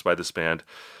albums by this band.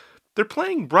 They're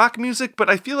playing rock music, but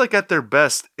I feel like at their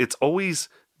best, it's always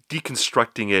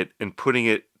deconstructing it and putting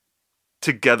it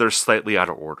together slightly out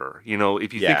of order.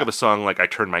 If you think of a song like I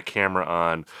Turned My Camera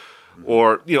On,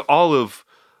 or all of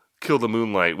Kill the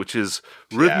Moonlight, which is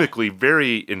rhythmically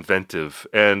very inventive,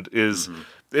 and is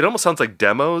it almost sounds like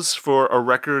demos for a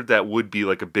record that would be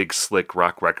like a big slick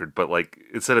rock record, but like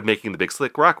instead of making the big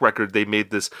slick rock record, they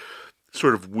made this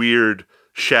sort of weird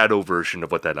shadow version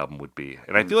of what that album would be.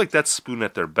 And I feel like that's Spoon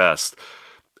at their best.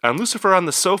 On Lucifer on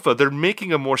the Sofa, they're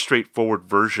making a more straightforward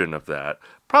version of that,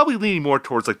 probably leaning more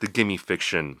towards like the Gimme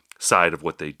Fiction side of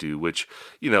what they do, which,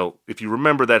 if you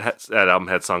remember, that album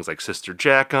had songs like Sister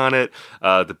Jack on it,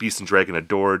 The Beast and Dragon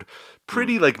Adored,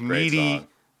 pretty like meaty, song.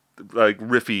 Like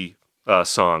riffy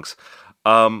songs.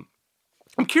 I'm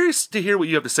curious to hear what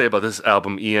you have to say about this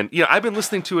album, Ian. I've been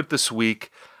listening to it this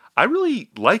week. I really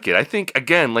like it. I think,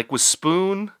 again, like with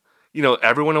Spoon,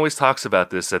 everyone always talks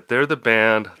about this, that they're the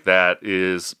band that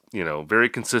is, very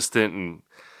consistent and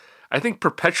I think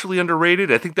perpetually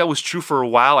underrated. I think that was true for a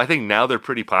while. I think now they're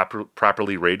pretty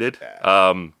properly rated.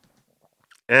 I'm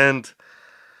gonna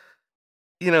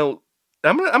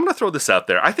throw this out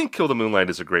there. I think Kill the Moonlight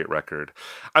is a great record.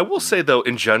 I will say though,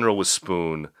 in general with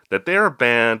Spoon, that they're a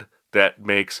band that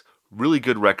makes really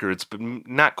good records, but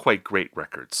not quite great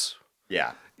records.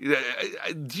 Yeah.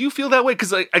 Do you feel that way?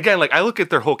 Because again, I look at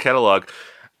their whole catalog.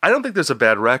 I don't think there's a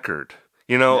bad record.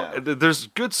 There's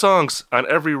good songs on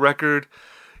every record.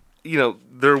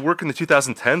 Their work in the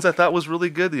 2010s I thought was really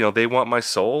good. They Want My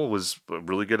Soul was a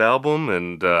really good album,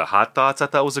 and Hot Thoughts I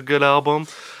thought was a good album.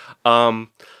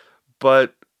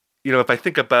 But if I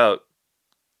think about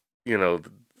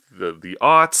the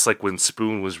aughts, like when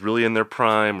Spoon was really in their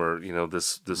prime, or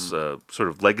this sort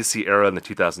of legacy era in the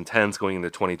 2010s going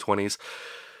into the 2020s,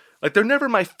 like they're never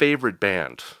my favorite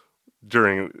band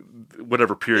during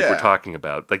whatever period we're talking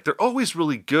about. Like they're always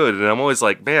really good, and I'm always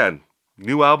like, man,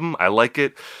 new album, I like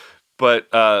it. But,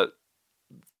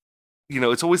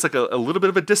 it's always like a little bit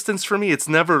of a distance for me. It's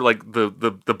never like the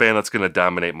band that's going to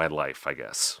dominate my life, I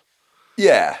guess.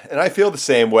 Yeah, and I feel the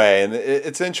same way. And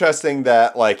it's interesting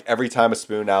that like every time a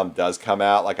Spoon album does come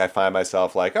out, like I find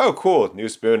myself like, oh, cool, new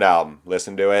Spoon album.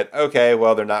 Listen to it. Okay,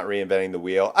 well, they're not reinventing the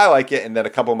wheel. I like it. And then a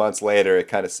couple months later,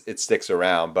 it sticks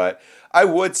around. But I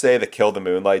would say that Kill the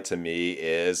Moonlight to me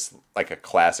is like a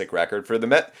classic record for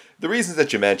the reasons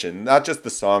that you mentioned, not just the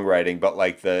songwriting, but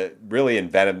like the really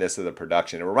inventiveness of the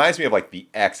production. It reminds me of like the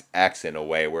XX in a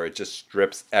way, where it just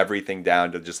strips everything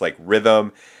down to just like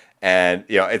rhythm, and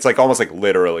it's like almost like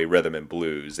literally rhythm and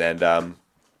blues. And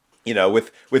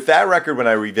with that record, when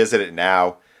I revisit it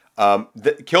now,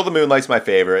 Kill the Moonlight's my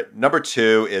favorite. Number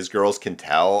 2 is Girls Can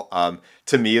Tell.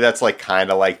 To me, that's like kind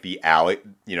of like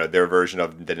their version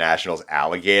of the National's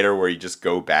Alligator, where you just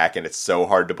go back and it's so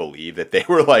hard to believe that they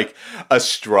were like a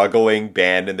struggling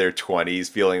band in their 20s,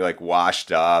 feeling like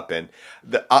washed up. And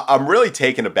I'm really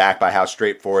taken aback by how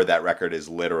straightforward that record is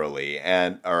literally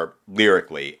or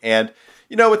lyrically. And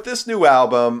with this new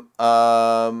album,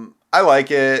 I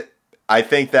like it. I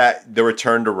think that the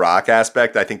return to rock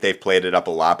aspect, I think they've played it up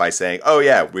a lot by saying, oh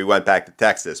yeah, we went back to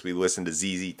Texas. We listened to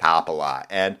ZZ Top a lot.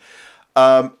 And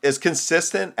as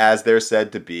consistent as they're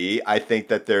said to be, I think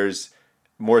that there's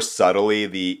more subtly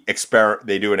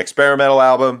they do an experimental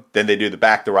album, then they do the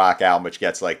Back to Rock album, which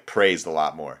gets like praised a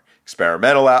lot more.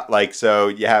 Experimental like, so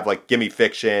you have like Gimme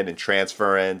Fiction and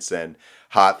Transference and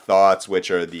Hot Thoughts, which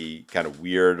are the kind of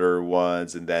weirder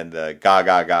ones, and then the Ga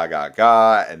Ga Ga Ga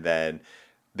Ga, and then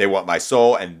They Want My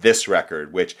Soul, and this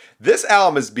record, which this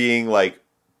album is being like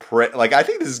I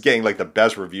think this is getting like the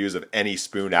best reviews of any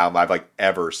Spoon album I've like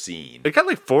ever seen. It got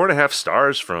like 4.5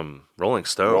 stars from Rolling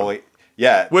Stone.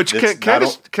 Yeah. Which can I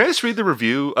just read the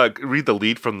review? Read the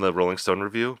lead from the Rolling Stone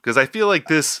review, because I feel like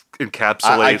this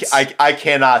encapsulates. I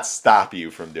cannot stop you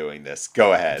from doing this.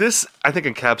 Go ahead. This I think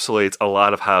encapsulates a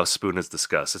lot of how Spoon is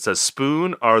discussed. It says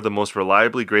Spoon are the most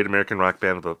reliably great American rock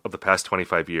band of the past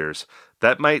 25 years.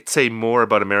 That might say more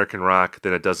about American rock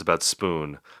than it does about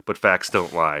Spoon, but facts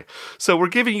don't lie. So we're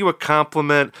giving you a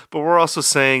compliment, but we're also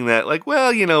saying that, like,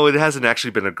 well, you know, it hasn't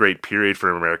actually been a great period for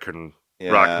American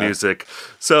rock music.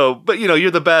 So, but you know,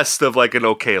 you're the best of like an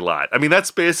okay lot. I mean,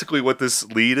 that's basically what this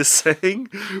lead is saying.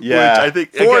 Yeah, which I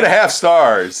think 4.5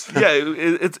 stars. Yeah,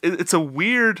 it's a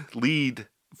weird lead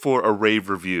for a rave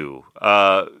review,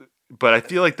 but I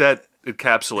feel like that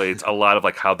encapsulates a lot of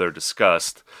like how they're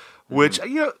discussed. Which,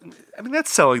 you know, I mean,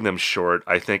 that's selling them short,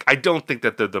 I think. I don't think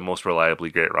that they're the most reliably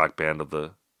great rock band of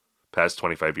the past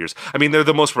 25 years. I mean, they're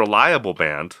the most reliable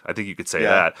band. I think you could say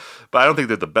that. But I don't think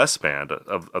they're the best band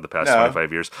of the past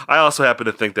 25 years. I also happen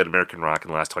to think that American rock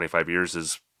in the last 25 years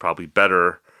is probably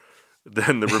better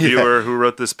than the reviewer who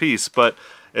wrote this piece. But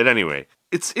anyway,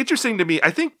 it's interesting to me.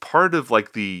 I think part of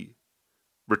like the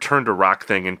return to rock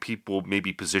thing and people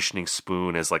maybe positioning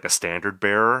Spoon as like a standard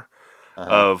bearer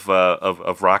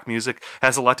of rock music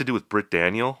has a lot to do with Britt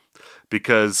Daniel,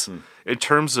 because in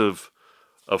terms of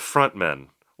frontmen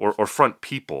or front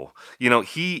people, you know,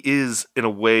 he is in a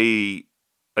way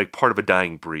like part of a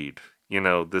dying breed. You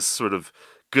know, this sort of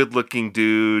good-looking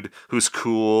dude who's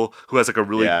cool, who has like a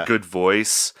really good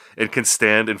voice and can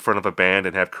stand in front of a band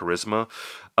and have charisma.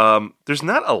 There's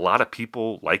not a lot of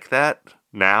people like that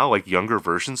now, like younger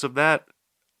versions of that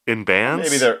in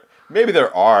bands. Maybe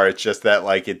there are. It's just that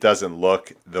like it doesn't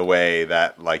look the way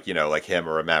that like, you know, like him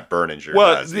or a Matt Berninger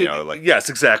does. You know, like yes,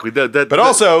 exactly. But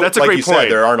also, that's a like great you point.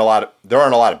 said, there aren't a lot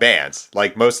of bands.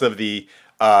 Like most of the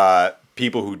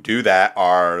people who do that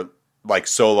are like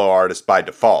solo artists by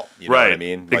default. You know what I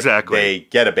mean? Like, exactly. They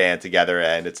get a band together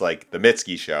and it's like the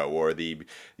Mitski show or the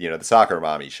Soccer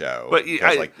Mommy show. But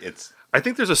I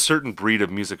think there's a certain breed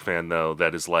of music fan though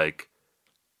that is like,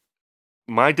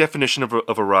 my definition of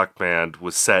a rock band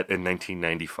was set in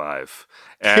 1995,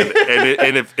 and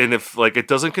if like it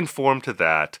doesn't conform to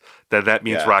that, then that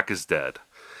means rock is dead,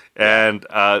 and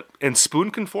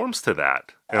Spoon conforms to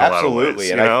that in a lot of ways,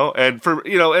 you know. And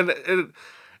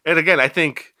again, I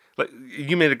think like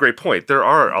you made a great point. There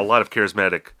are a lot of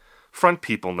charismatic front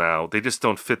people now. They just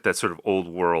don't fit that sort of old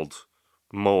world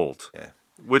mold. Yeah.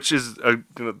 Which is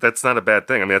that's not a bad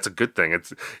thing. I mean, that's a good thing.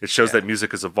 It shows that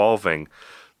music is evolving.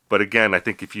 But again, I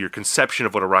think if your conception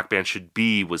of what a rock band should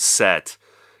be was set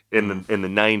in the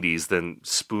 90s, then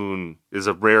Spoon is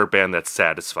a rare band that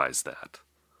satisfies that.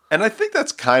 And I think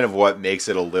that's kind of what makes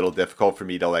it a little difficult for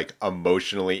me to like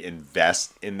emotionally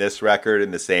invest in this record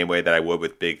in the same way that I would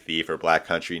with Big Thief or Black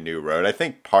Country New Road. I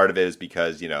think part of it is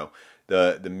because, you know,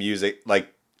 the music,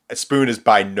 like Spoon is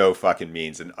by no fucking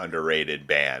means an underrated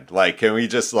band. Like, can we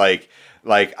just like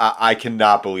I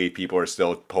cannot believe people are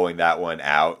still pulling that one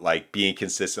out, like being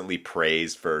consistently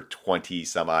praised for 20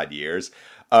 some odd years.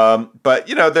 But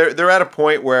you know, they're at a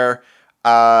point where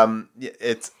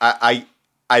it's I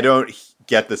don't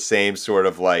get the same sort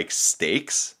of like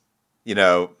stakes, you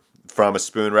know, from a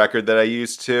Spoon record that I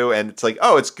used to, and it's like,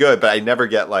 oh, it's good, but I never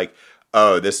get like,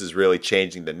 oh, this is really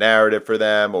changing the narrative for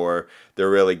them, or they're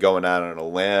really going out on a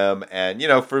limb. And you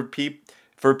know, for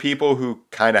people who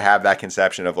kind of have that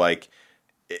conception of like,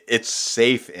 it's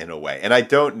safe in a way. And I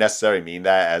don't necessarily mean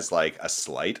that as like a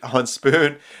slight on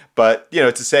Spoon, but you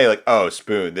know, to say like, oh,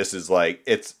 Spoon, this is like,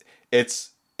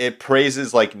 it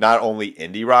praises like not only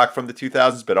indie rock from the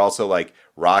 2000s, but also like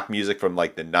rock music from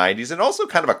like the 90s, and also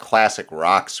kind of a classic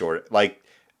rock sort of like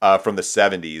from the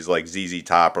 70s, like ZZ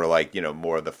Top, or like, you know,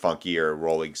 more of the funkier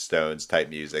Rolling Stones type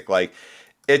music. Like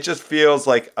it just feels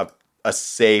like a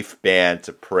safe band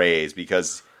to praise,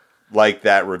 because like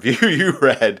that review you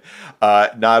read,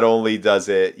 not only does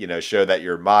it, you know, show that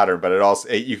you're modern, but it also,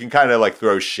 you can kind of like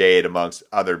throw shade amongst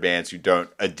other bands who don't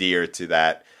adhere to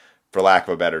that, for lack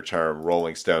of a better term,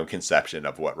 Rolling Stone conception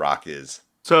of what rock is.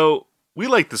 So we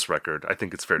like this record. I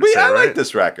think it's fair to say, I right? like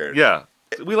this record. Yeah,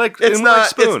 we like. It's not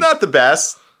Spoon. It's not the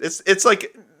best. It's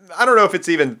like, I don't know if it's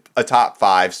even a top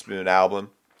 5 Spoon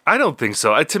album. I don't think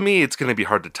so. To me, it's going to be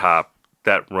hard to top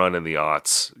that run in the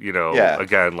aughts. You know,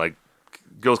 again, like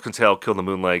Girls Can Tell, Kill the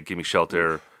Moonlight, Give Me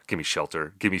Shelter, Give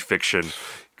Me Fiction.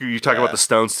 You talk about the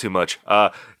Stones too much. Ga,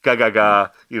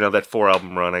 that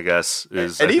 4-album run, I guess,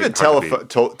 is... And even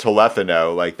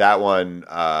Telefono, like that one...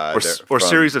 or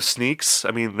Series of Sneaks.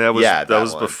 I mean, that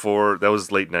was before... That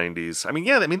was late 90s. I mean,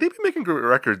 they've been making great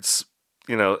records,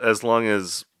 as long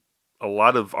as a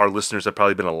lot of our listeners have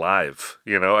probably been alive,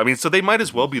 I mean, so they might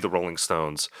as well be the Rolling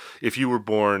Stones if you were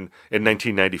born in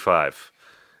 1995.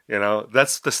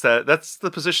 That's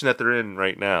the position that they're in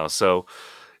right now. So...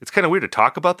 It's kind of weird to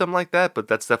talk about them like that, but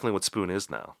that's definitely what Spoon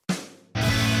is now.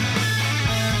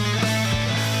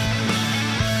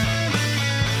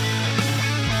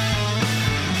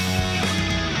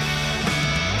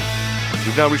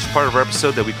 We've now reached the part of our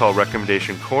episode that we call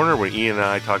Recommendation Corner, where Ian and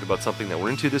I talk about something that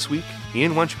we're into this week.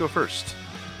 Ian, why don't you go first?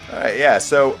 All right, yeah.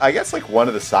 So I guess like one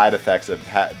of the side effects of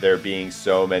there being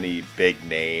so many big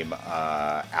name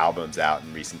albums out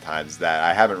in recent times that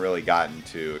I haven't really gotten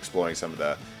to exploring some of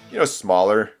the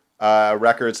smaller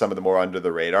records, some of the more under the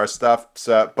radar stuff.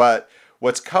 So, but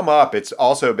what's come up, it's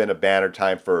also been a banner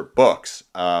time for books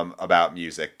about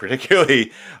music,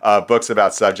 particularly books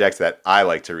about subjects that I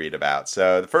like to read about.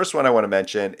 So the first one I want to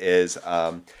mention is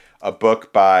a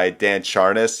book by Dan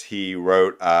Charnas. He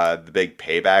wrote The Big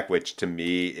Payback, which to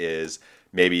me is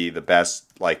maybe the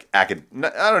best, like, I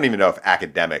don't even know if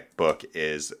academic book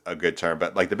is a good term,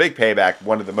 but like The Big Payback,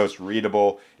 one of the most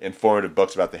readable, informative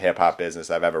books about the hip-hop business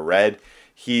I've ever read.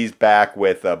 He's back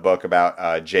with a book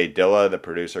about Jay Dilla, the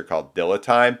producer, called Dilla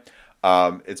Time.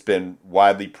 It's been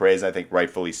widely praised, I think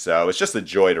rightfully so. It's just a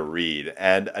joy to read.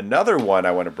 And another one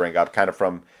I want to bring up, kind of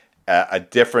from a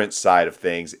different side of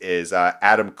things, is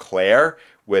Adam Clare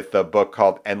with a book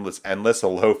called Endless, a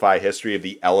lo-fi history of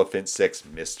the Elephant Six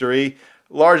mystery.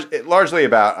 Largely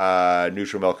about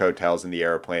neutral milk hotels in the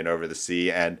airplane over the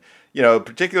sea, and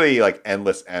particularly like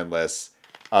Endless.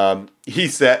 He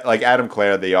said, like, Adam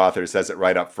Clare, the author, says it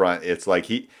right up front. It's like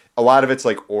a lot of it's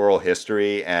like oral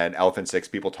history and Elephant Six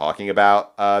people talking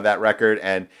about that record,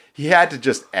 and he had to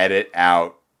just edit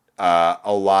out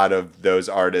a lot of those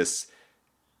artists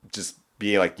just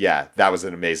being like, yeah, that was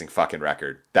an amazing fucking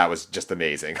record. That was just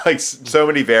amazing. Like, so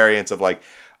many variants of like,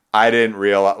 I didn't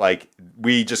realize, like,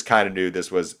 we just kind of knew this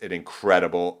was an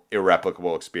incredible,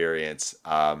 irreplicable experience.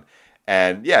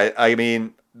 And yeah, I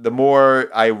mean, the more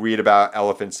I read about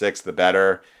Elephant Six, the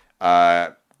better.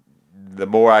 The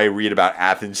more I read about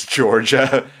Athens,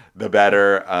 Georgia, the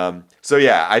better. So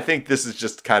yeah, I think this is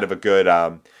just kind of a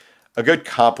good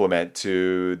compliment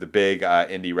to the big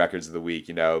indie records of the week.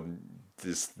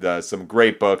 Some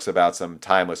great books about some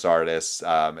timeless artists,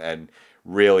 and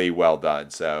really well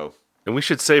done. So. And we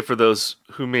should say, for those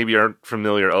who maybe aren't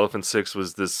familiar, Elephant Six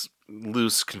was this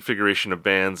loose configuration of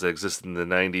bands that existed in the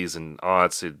 90s and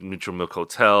aughts. Neutral Milk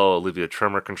Hotel, Olivia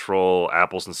Tremor Control,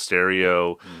 Apples and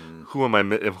Stereo. Who am I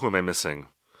missing?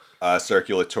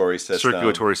 Circulatory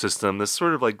System. This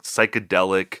sort of like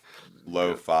psychedelic,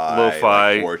 lo-fi,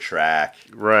 like 4-track.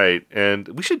 Right. And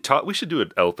we should do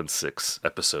an Elephant Six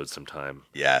episode sometime.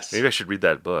 Yes. Maybe I should read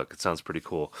that book. It sounds pretty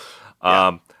cool.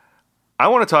 Yeah. I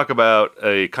want to talk about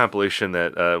a compilation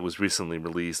that was recently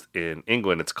released in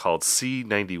England. It's called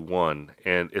C91,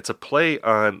 and it's a play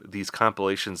on these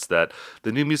compilations that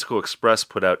the New Musical Express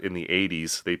put out in the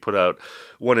 80s. They put out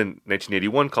one in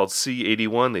 1981 called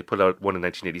C81. They put out one in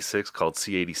 1986 called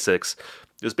C86.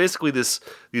 It was basically these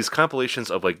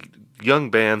compilations of like young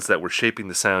bands that were shaping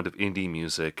the sound of indie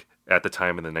music at the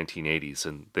time in the 1980s,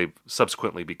 and they've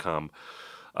subsequently become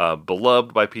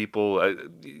beloved by people.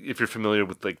 If you're familiar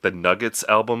with like the Nuggets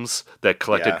albums that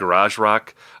collected garage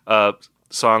rock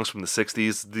songs from the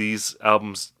 60s, these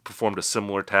albums performed a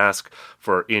similar task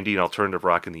for indie and alternative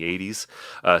rock in the 80s.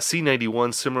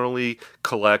 C91 similarly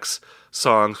collects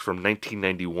songs from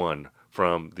 1991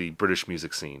 from the British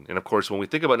music scene. And of course, when we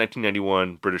think about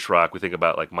 1991 British rock, we think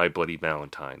about like My Bloody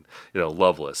Valentine,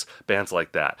 Loveless, bands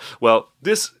like that. Well,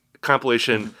 this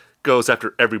compilation goes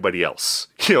after everybody else.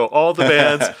 All the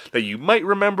bands that you might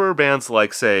remember, bands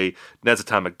like, say, Ned's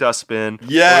Atomic Dustbin,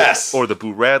 yes, or the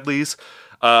Boo Radleys.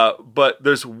 But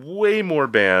there's way more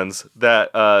bands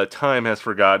that time has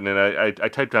forgotten, and I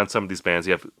typed down some of these bands.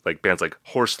 You have like bands like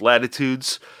Horse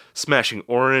Latitudes, Smashing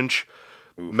Orange,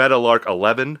 Metalark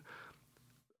 11,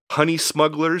 Honey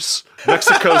Smugglers,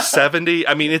 Mexico 70.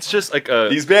 I mean, it's just like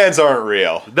these bands aren't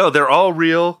real. No, they're all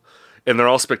real, and they're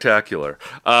all spectacular.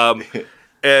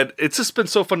 And it's just been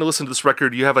so fun to listen to this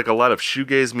record. You have like a lot of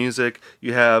shoegaze music.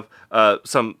 You have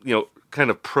some,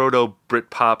 kind of proto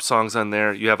Britpop songs on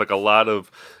there. You have like a lot of,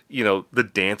 the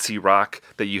dancey rock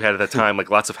that you had at that time,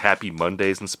 like lots of Happy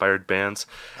Mondays inspired bands.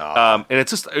 And it's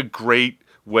just a great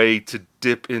way to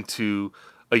dip into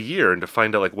a year and to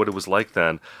find out like what it was like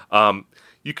then.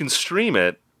 You can stream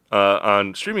it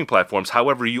on streaming platforms.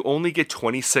 However, you only get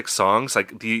 26 songs.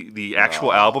 Like the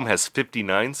actual album has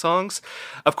 59 songs.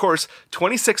 Of course,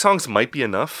 26 songs might be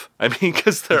enough. I mean,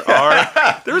 because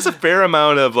there's a fair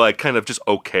amount of like kind of just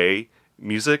okay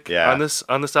music on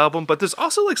this album, but there's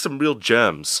also like some real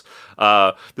gems.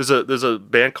 There's a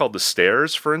band called The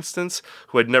Stairs, for instance,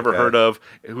 who I'd never heard of,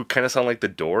 who kind of sound like The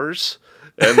Doors,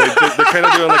 and they're kind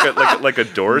of doing like a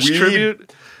Doors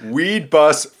tribute. Weed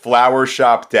Bus Flower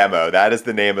Shop Demo. That is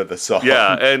the name of the song.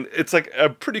 Yeah, and it's like a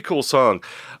pretty cool song.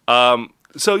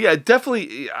 So yeah,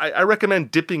 definitely, I recommend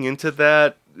dipping into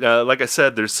that. Like I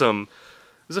said, there's a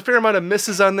fair amount of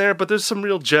misses on there, but there's some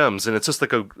real gems, and it's just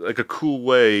like a cool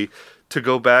way to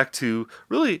go back to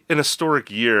really an historic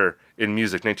year in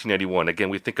music, 1991. Again,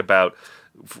 we think about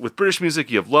with British music,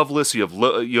 you have Loveless, you have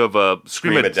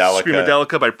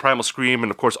Screamadelica by Primal Scream, and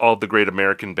of course all of the great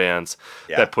American bands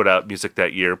that put out music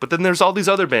that year. But then there's all these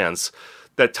other bands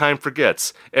that time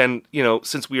forgets. And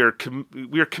since we are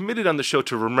committed on the show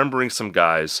to remembering some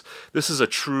guys, this is a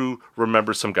true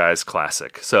Remember Some Guys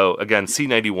classic. So again,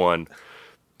 C91.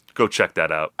 Go check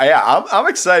that out. Yeah, I'm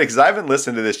excited because I haven't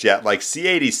listened to this yet. Like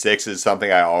C86 is something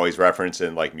I always reference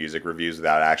in like music reviews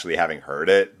without actually having heard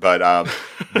it. But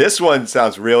this one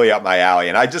sounds really up my alley.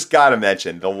 And I just got to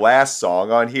mention the last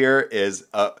song on here is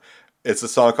it's a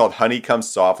song called Honey Comes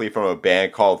Softly from a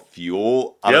band called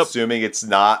Fuel. I'm assuming it's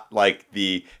not like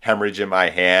the Hemorrhage in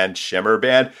My Hand Shimmer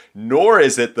band, nor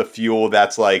is it the Fuel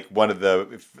that's like one of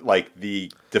the like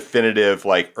the definitive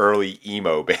like early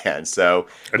emo bands. So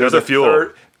another Fuel.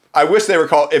 I wish they were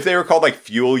called, if they were called like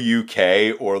Fuel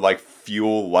UK or like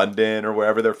Fuel London or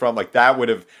wherever they're from, like that would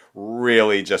have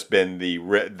really just been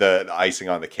the icing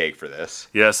on the cake for this.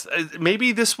 Yes,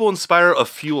 maybe this will inspire a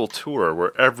Fuel tour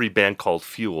where every band called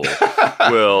Fuel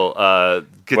will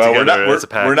get together as a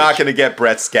package. We're not going to get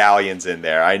Brett Scallions in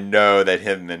there. I know that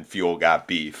him and Fuel got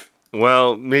beef.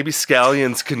 Well, maybe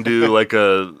Scallions can do like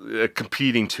a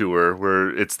competing tour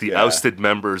where it's the ousted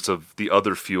members of the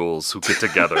other Fuels who get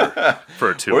together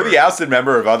for a tour. Or the ousted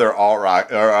member of other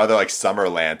alt-rock or other like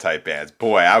Summerland type bands.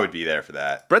 Boy, I would be there for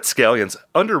that. Brett Scallions,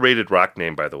 underrated rock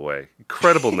name, by the way.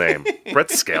 Incredible name. Brett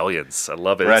Scallions. I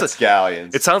love it. Brett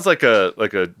Scallions. It sounds like a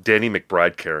Danny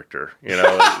McBride character.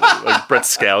 Like Brett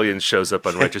Scallions shows up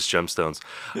on Righteous Gemstones.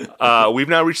 We've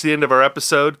now reached the end of our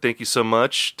episode. Thank you so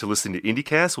much to listening to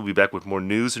IndieCast. We'll be back with more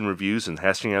news and reviews and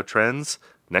hashing out trends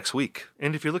next week.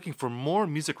 And if you're looking for more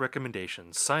music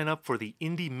recommendations, sign up for the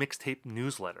Indie Mixtape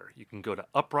newsletter. You can go to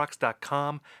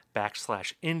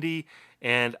uprocks.com/indie,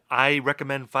 and I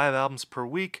recommend 5 albums per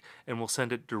week, and we'll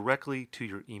send it directly to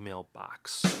your email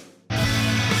box.